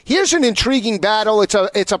tonight. Here's an intriguing battle. It's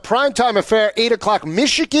a primetime affair, 8 o'clock.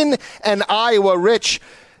 Michigan and Iowa. Rich,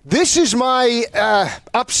 this is my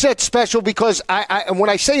upset special because when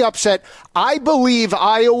I say upset, I believe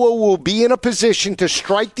Iowa will be in a position to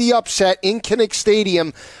strike the upset in Kinnick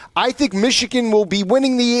Stadium. I think Michigan will be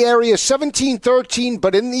winning the area 17-13,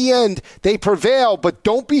 but in the end, they prevail. But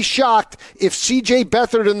don't be shocked if C.J.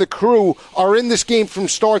 Beathard and the crew are in this game from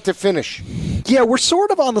start to finish. Yeah, we're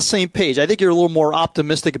sort of on the same page. I think you're a little more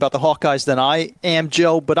optimistic about the Hawkeyes than I am,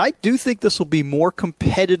 Joe, but I do think this will be more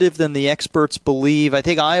competitive than the experts believe. I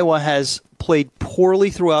think Iowa has played poorly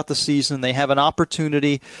throughout the season. They have an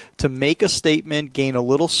opportunity to make a statement, gain a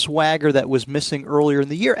little swagger that was missing earlier in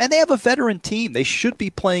the year, and they have a veteran team. They should be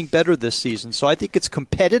playing better this season. So I think it's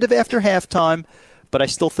competitive after halftime, but I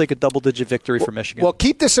still think a double-digit victory for Michigan. Well,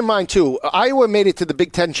 keep this in mind, too. Iowa made it to the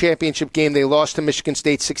Big Ten championship game. They lost to Michigan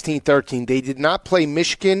State 16-13. They did not play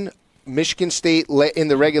Michigan State in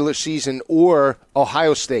the regular season or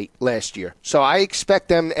Ohio State last year. So I expect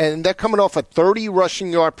them, and they're coming off a 30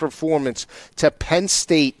 rushing yard performance to Penn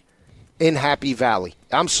State in Happy Valley.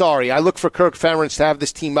 I'm sorry. I look for Kirk Ferentz to have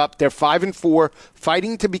this team up. They're 5-4,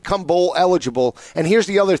 fighting to become bowl eligible. And here's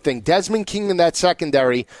the other thing. Desmond King in that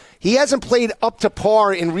secondary, he hasn't played up to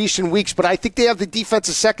par in recent weeks, but I think they have the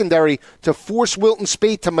defensive secondary to force Wilton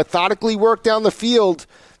Speight to methodically work down the field.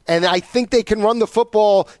 And I think they can run the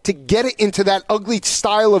football to get it into that ugly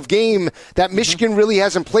style of game that Michigan really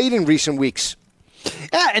hasn't played in recent weeks.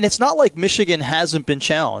 Yeah, and it's not like Michigan hasn't been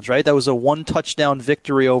challenged, right? That was a 1-touchdown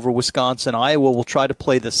victory over Wisconsin. Iowa will try to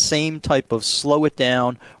play the same type of slow it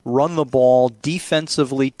down, run the ball,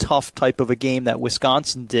 defensively tough type of a game that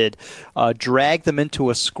Wisconsin did, drag them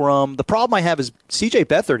into a scrum. The problem I have is C.J.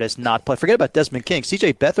 Beathard has not played. Forget about Desmond King.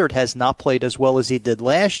 C.J. Beathard has not played as well as he did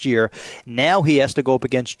last year. Now he has to go up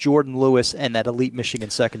against Jordan Lewis and that elite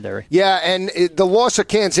Michigan secondary. Yeah, and the loss of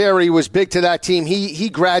Canzeri was big to that team. He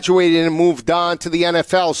graduated and moved on to the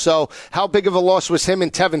NFL, so how big of a loss was him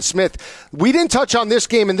and Tevin Smith? We didn't touch on this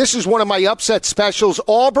game, and this is one of my upset specials,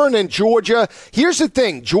 Auburn and Georgia. Here's the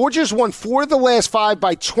thing. Georgia's won 4 of the last 5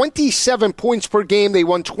 by 27 points per game. They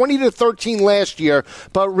won 20-13 last year.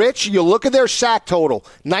 But, Rich, you look at their sack total.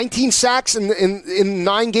 19 sacks in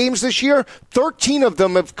 9 games this year. 13 of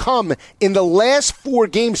them have come in the last 4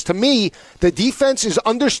 games. To me, the defense is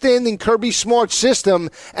understanding Kirby Smart's system,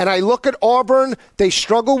 and I look at Auburn. They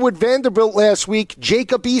struggled with Vanderbilt last week.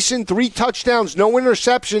 Jacob Eason, 3 touchdowns, no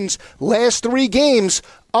interceptions, last 3 games.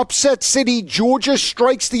 Upset City, Georgia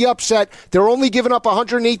strikes the upset. They're only giving up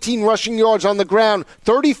 118 rushing yards on the ground.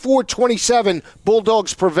 34-27,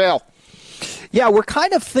 Bulldogs prevail. Yeah, we're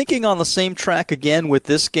kind of thinking on the same track again with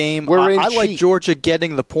this game. I like Georgia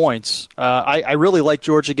getting the points. I really like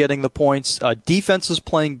Georgia getting the points. Defense is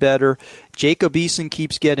playing better. Jacob Eason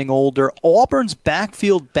keeps getting older. Auburn's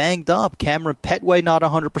backfield banged up. Cameron Petway not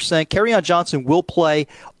 100%. Kerryon Johnson will play,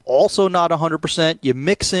 also not 100%. You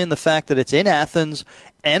mix in the fact that it's in Athens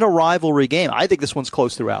and a rivalry game. I think this one's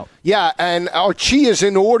close throughout. Yeah, and our chi is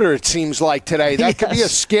in order, it seems like, today. That could be a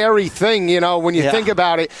scary thing, when you think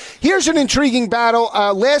about it. Here's an intriguing battle.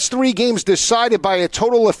 Last 3 games decided by a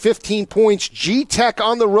total of 15 points. G-Tech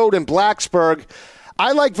on the road in Blacksburg.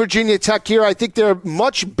 I like Virginia Tech here. I think they're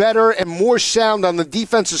much better and more sound on the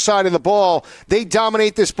defensive side of the ball. They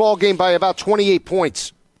dominate this ball game by about 28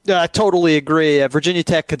 points. I totally agree. Virginia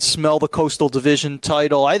Tech could smell the Coastal Division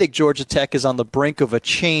title. I think Georgia Tech is on the brink of a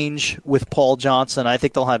change with Paul Johnson. I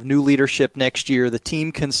think they'll have new leadership next year. The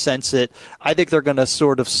team can sense it. I think they're going to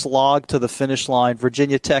sort of slog to the finish line.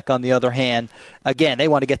 Virginia Tech, on the other hand, again, they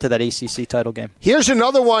want to get to that ACC title game. Here's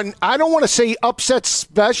another one. I don't want to say upset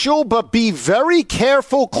special, but be very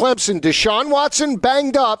careful, Clemson. Deshaun Watson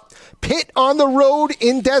banged up. Pitt on the road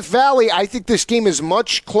in Death Valley. I think this game is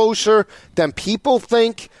much closer than people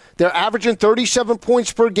think. They're averaging 37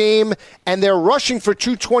 points per game, and they're rushing for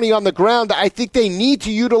 220 on the ground. I think they need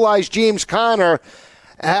to utilize James Conner.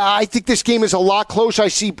 I think this game is a lot closer. I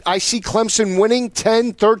see Clemson winning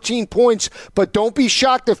 10, 13 points, but don't be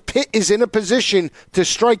shocked if Pitt is in a position to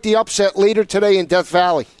strike the upset later today in Death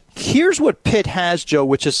Valley. Here's what Pitt has, Joe,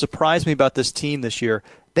 which has surprised me about this team this year.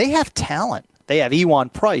 They have talent. They have Ewan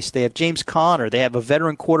Price. They have James Conner. They have a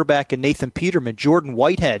veteran quarterback in Nathan Peterman, Jordan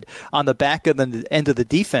Whitehead on the back of the end of the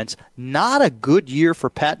defense. Not a good year for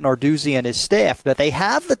Pat Narduzzi and his staff, but they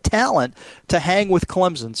have the talent to hang with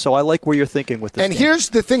Clemson. So I like where you're thinking with this And game. Here's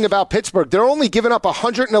the thing about Pittsburgh. They're only giving up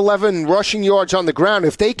 111 rushing yards on the ground.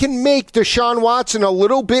 If they can make Deshaun Watson a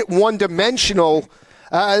little bit one-dimensional,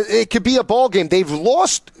 it could be a ball game. They've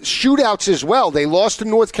lost shootouts as well. They lost to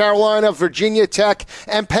North Carolina, Virginia Tech,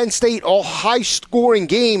 and Penn State, all high-scoring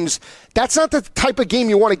games. That's not the type of game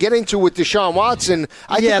you want to get into with Deshaun Watson.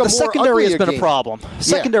 I think the secondary has been a problem.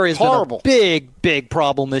 Secondary has been a big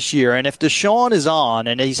problem this year. And if Deshaun is on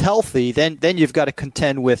and he's healthy, then you've got to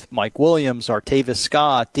contend with Mike Williams, Artavis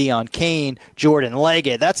Scott, Deion Kane, Jordan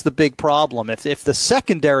Leggett. That's the big problem. If the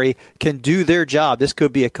secondary can do their job, this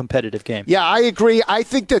could be a competitive game. Yeah, I agree. I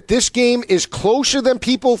think that this game is closer than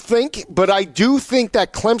people think, but I do think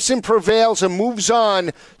that Clemson prevails and moves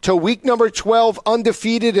on to week number 12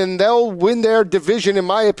 undefeated, and they'll win their division, in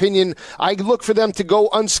my opinion. I look for them to go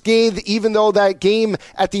unscathed, even though that game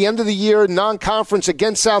at the end of the year, non-conference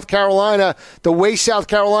against South Carolina, the way South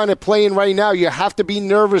Carolina playing right now, you have to be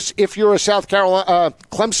nervous if you're a South Carolina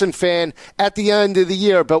Clemson fan at the end of the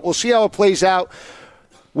year. But we'll see how it plays out.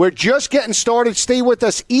 We're just getting started. Stay with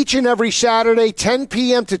us each and every Saturday, 10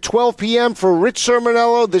 p.m. to 12 p.m. for Rich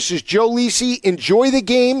Sermonello. This is Joe Lisi. Enjoy the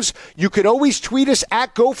games. You could always tweet us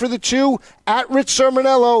at GoForThe2, at Rich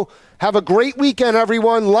Sermonello. Have a great weekend,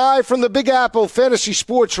 everyone. Live from the Big Apple Fantasy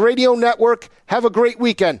Sports Radio Network. Have a great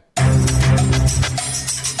weekend.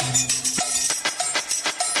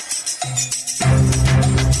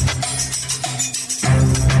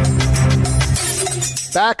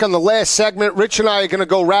 Back on the last segment, Rich and I are going to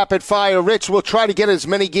go rapid fire. Rich, we'll try to get as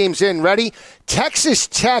many games in. Ready? Texas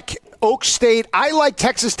Tech, Oak State. I like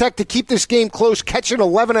Texas Tech to keep this game close, catch an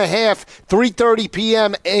 11.5, 3:30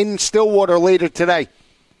 p.m. in Stillwater later today.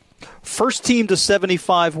 First team to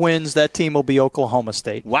 75 wins, that team will be Oklahoma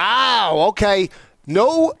State. Wow, okay.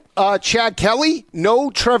 No Chad Kelly,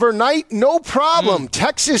 no Trevor Knight, no problem.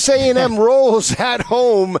 Texas A&M rolls at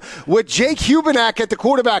home with Jake Hubenak at the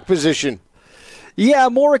quarterback position. Yeah,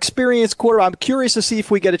 more experienced quarterback. I'm curious to see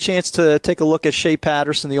if we get a chance to take a look at Shea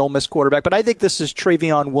Patterson, the Ole Miss quarterback. But I think this is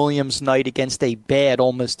Travion Williams' night against a bad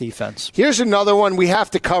Ole Miss defense. Here's another one we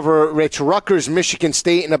have to cover, Rich. Rutgers, Michigan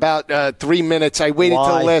State in about 3 minutes. I waited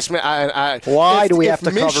till the last minute. Why do we have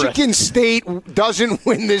to cover it? Michigan State doesn't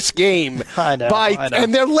win this game, I know.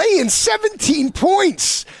 And they're laying 17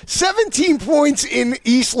 points. 17 points in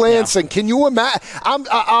East Lansing. Yeah. Can you imagine?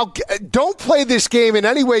 Don't play this game in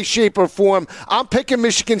any way, shape, or form. I'm picking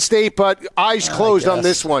Michigan State, but eyes closed on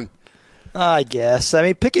this one. I guess. I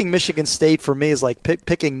mean, picking Michigan State for me is like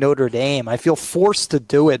picking Notre Dame. I feel forced to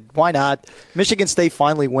do it. Why not? Michigan State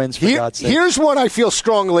finally wins, for God's sake. Here's one I feel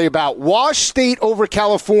strongly about. Wash State over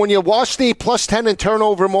California. Wash State plus 10 in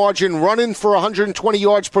turnover margin, running for 120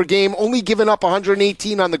 yards per game, only giving up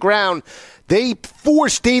 118 on the ground. They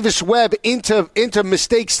force Davis Webb into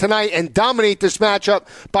mistakes tonight and dominate this matchup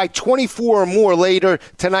by 24 or more later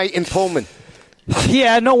tonight in Pullman.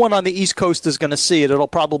 Yeah, no one on the East Coast is going to see it. It'll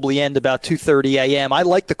probably end about 2:30 a.m. I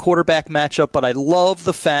like the quarterback matchup, but I love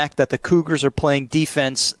the fact that the Cougars are playing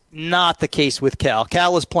defense. Not the case with Cal.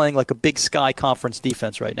 Cal is playing like a Big Sky Conference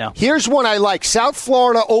defense right now. Here's one I like. South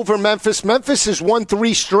Florida over Memphis. Memphis has won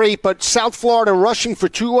 3 straight, but South Florida rushing for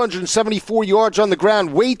 274 yards on the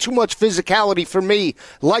ground. Way too much physicality for me.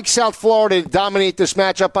 Like South Florida to dominate this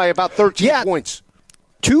matchup by about 13 points.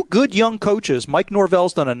 Two good young coaches. Mike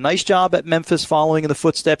Norvell's done a nice job at Memphis following in the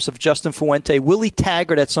footsteps of Justin Fuente. Willie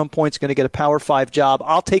Taggart at some point is going to get a Power 5 job.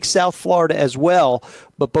 I'll take South Florida as well,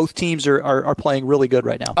 but both teams are playing really good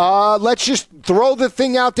right now. Let's just throw the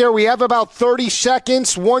thing out there. We have about 30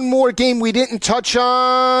 seconds. One more game we didn't touch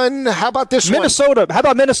on. How about this Minnesota. one? How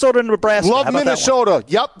about Minnesota and Nebraska? Love Minnesota.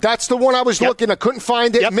 Yep, that's the one I was looking. I couldn't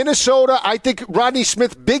find it. Yep. Minnesota, I think Rodney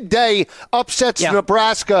Smith, big day, upsets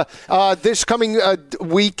Nebraska this coming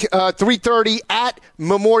week, 3:30 at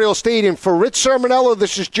Memorial Stadium. For Rich Sermonello,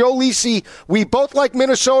 this is Joe Lisi. We both like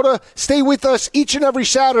Minnesota. Stay with us each and every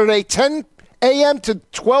Saturday, 10 a.m. to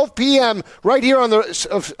 12 p.m. right here on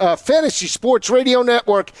the Fantasy Sports Radio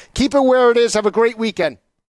Network. Keep it where it is. Have a great weekend.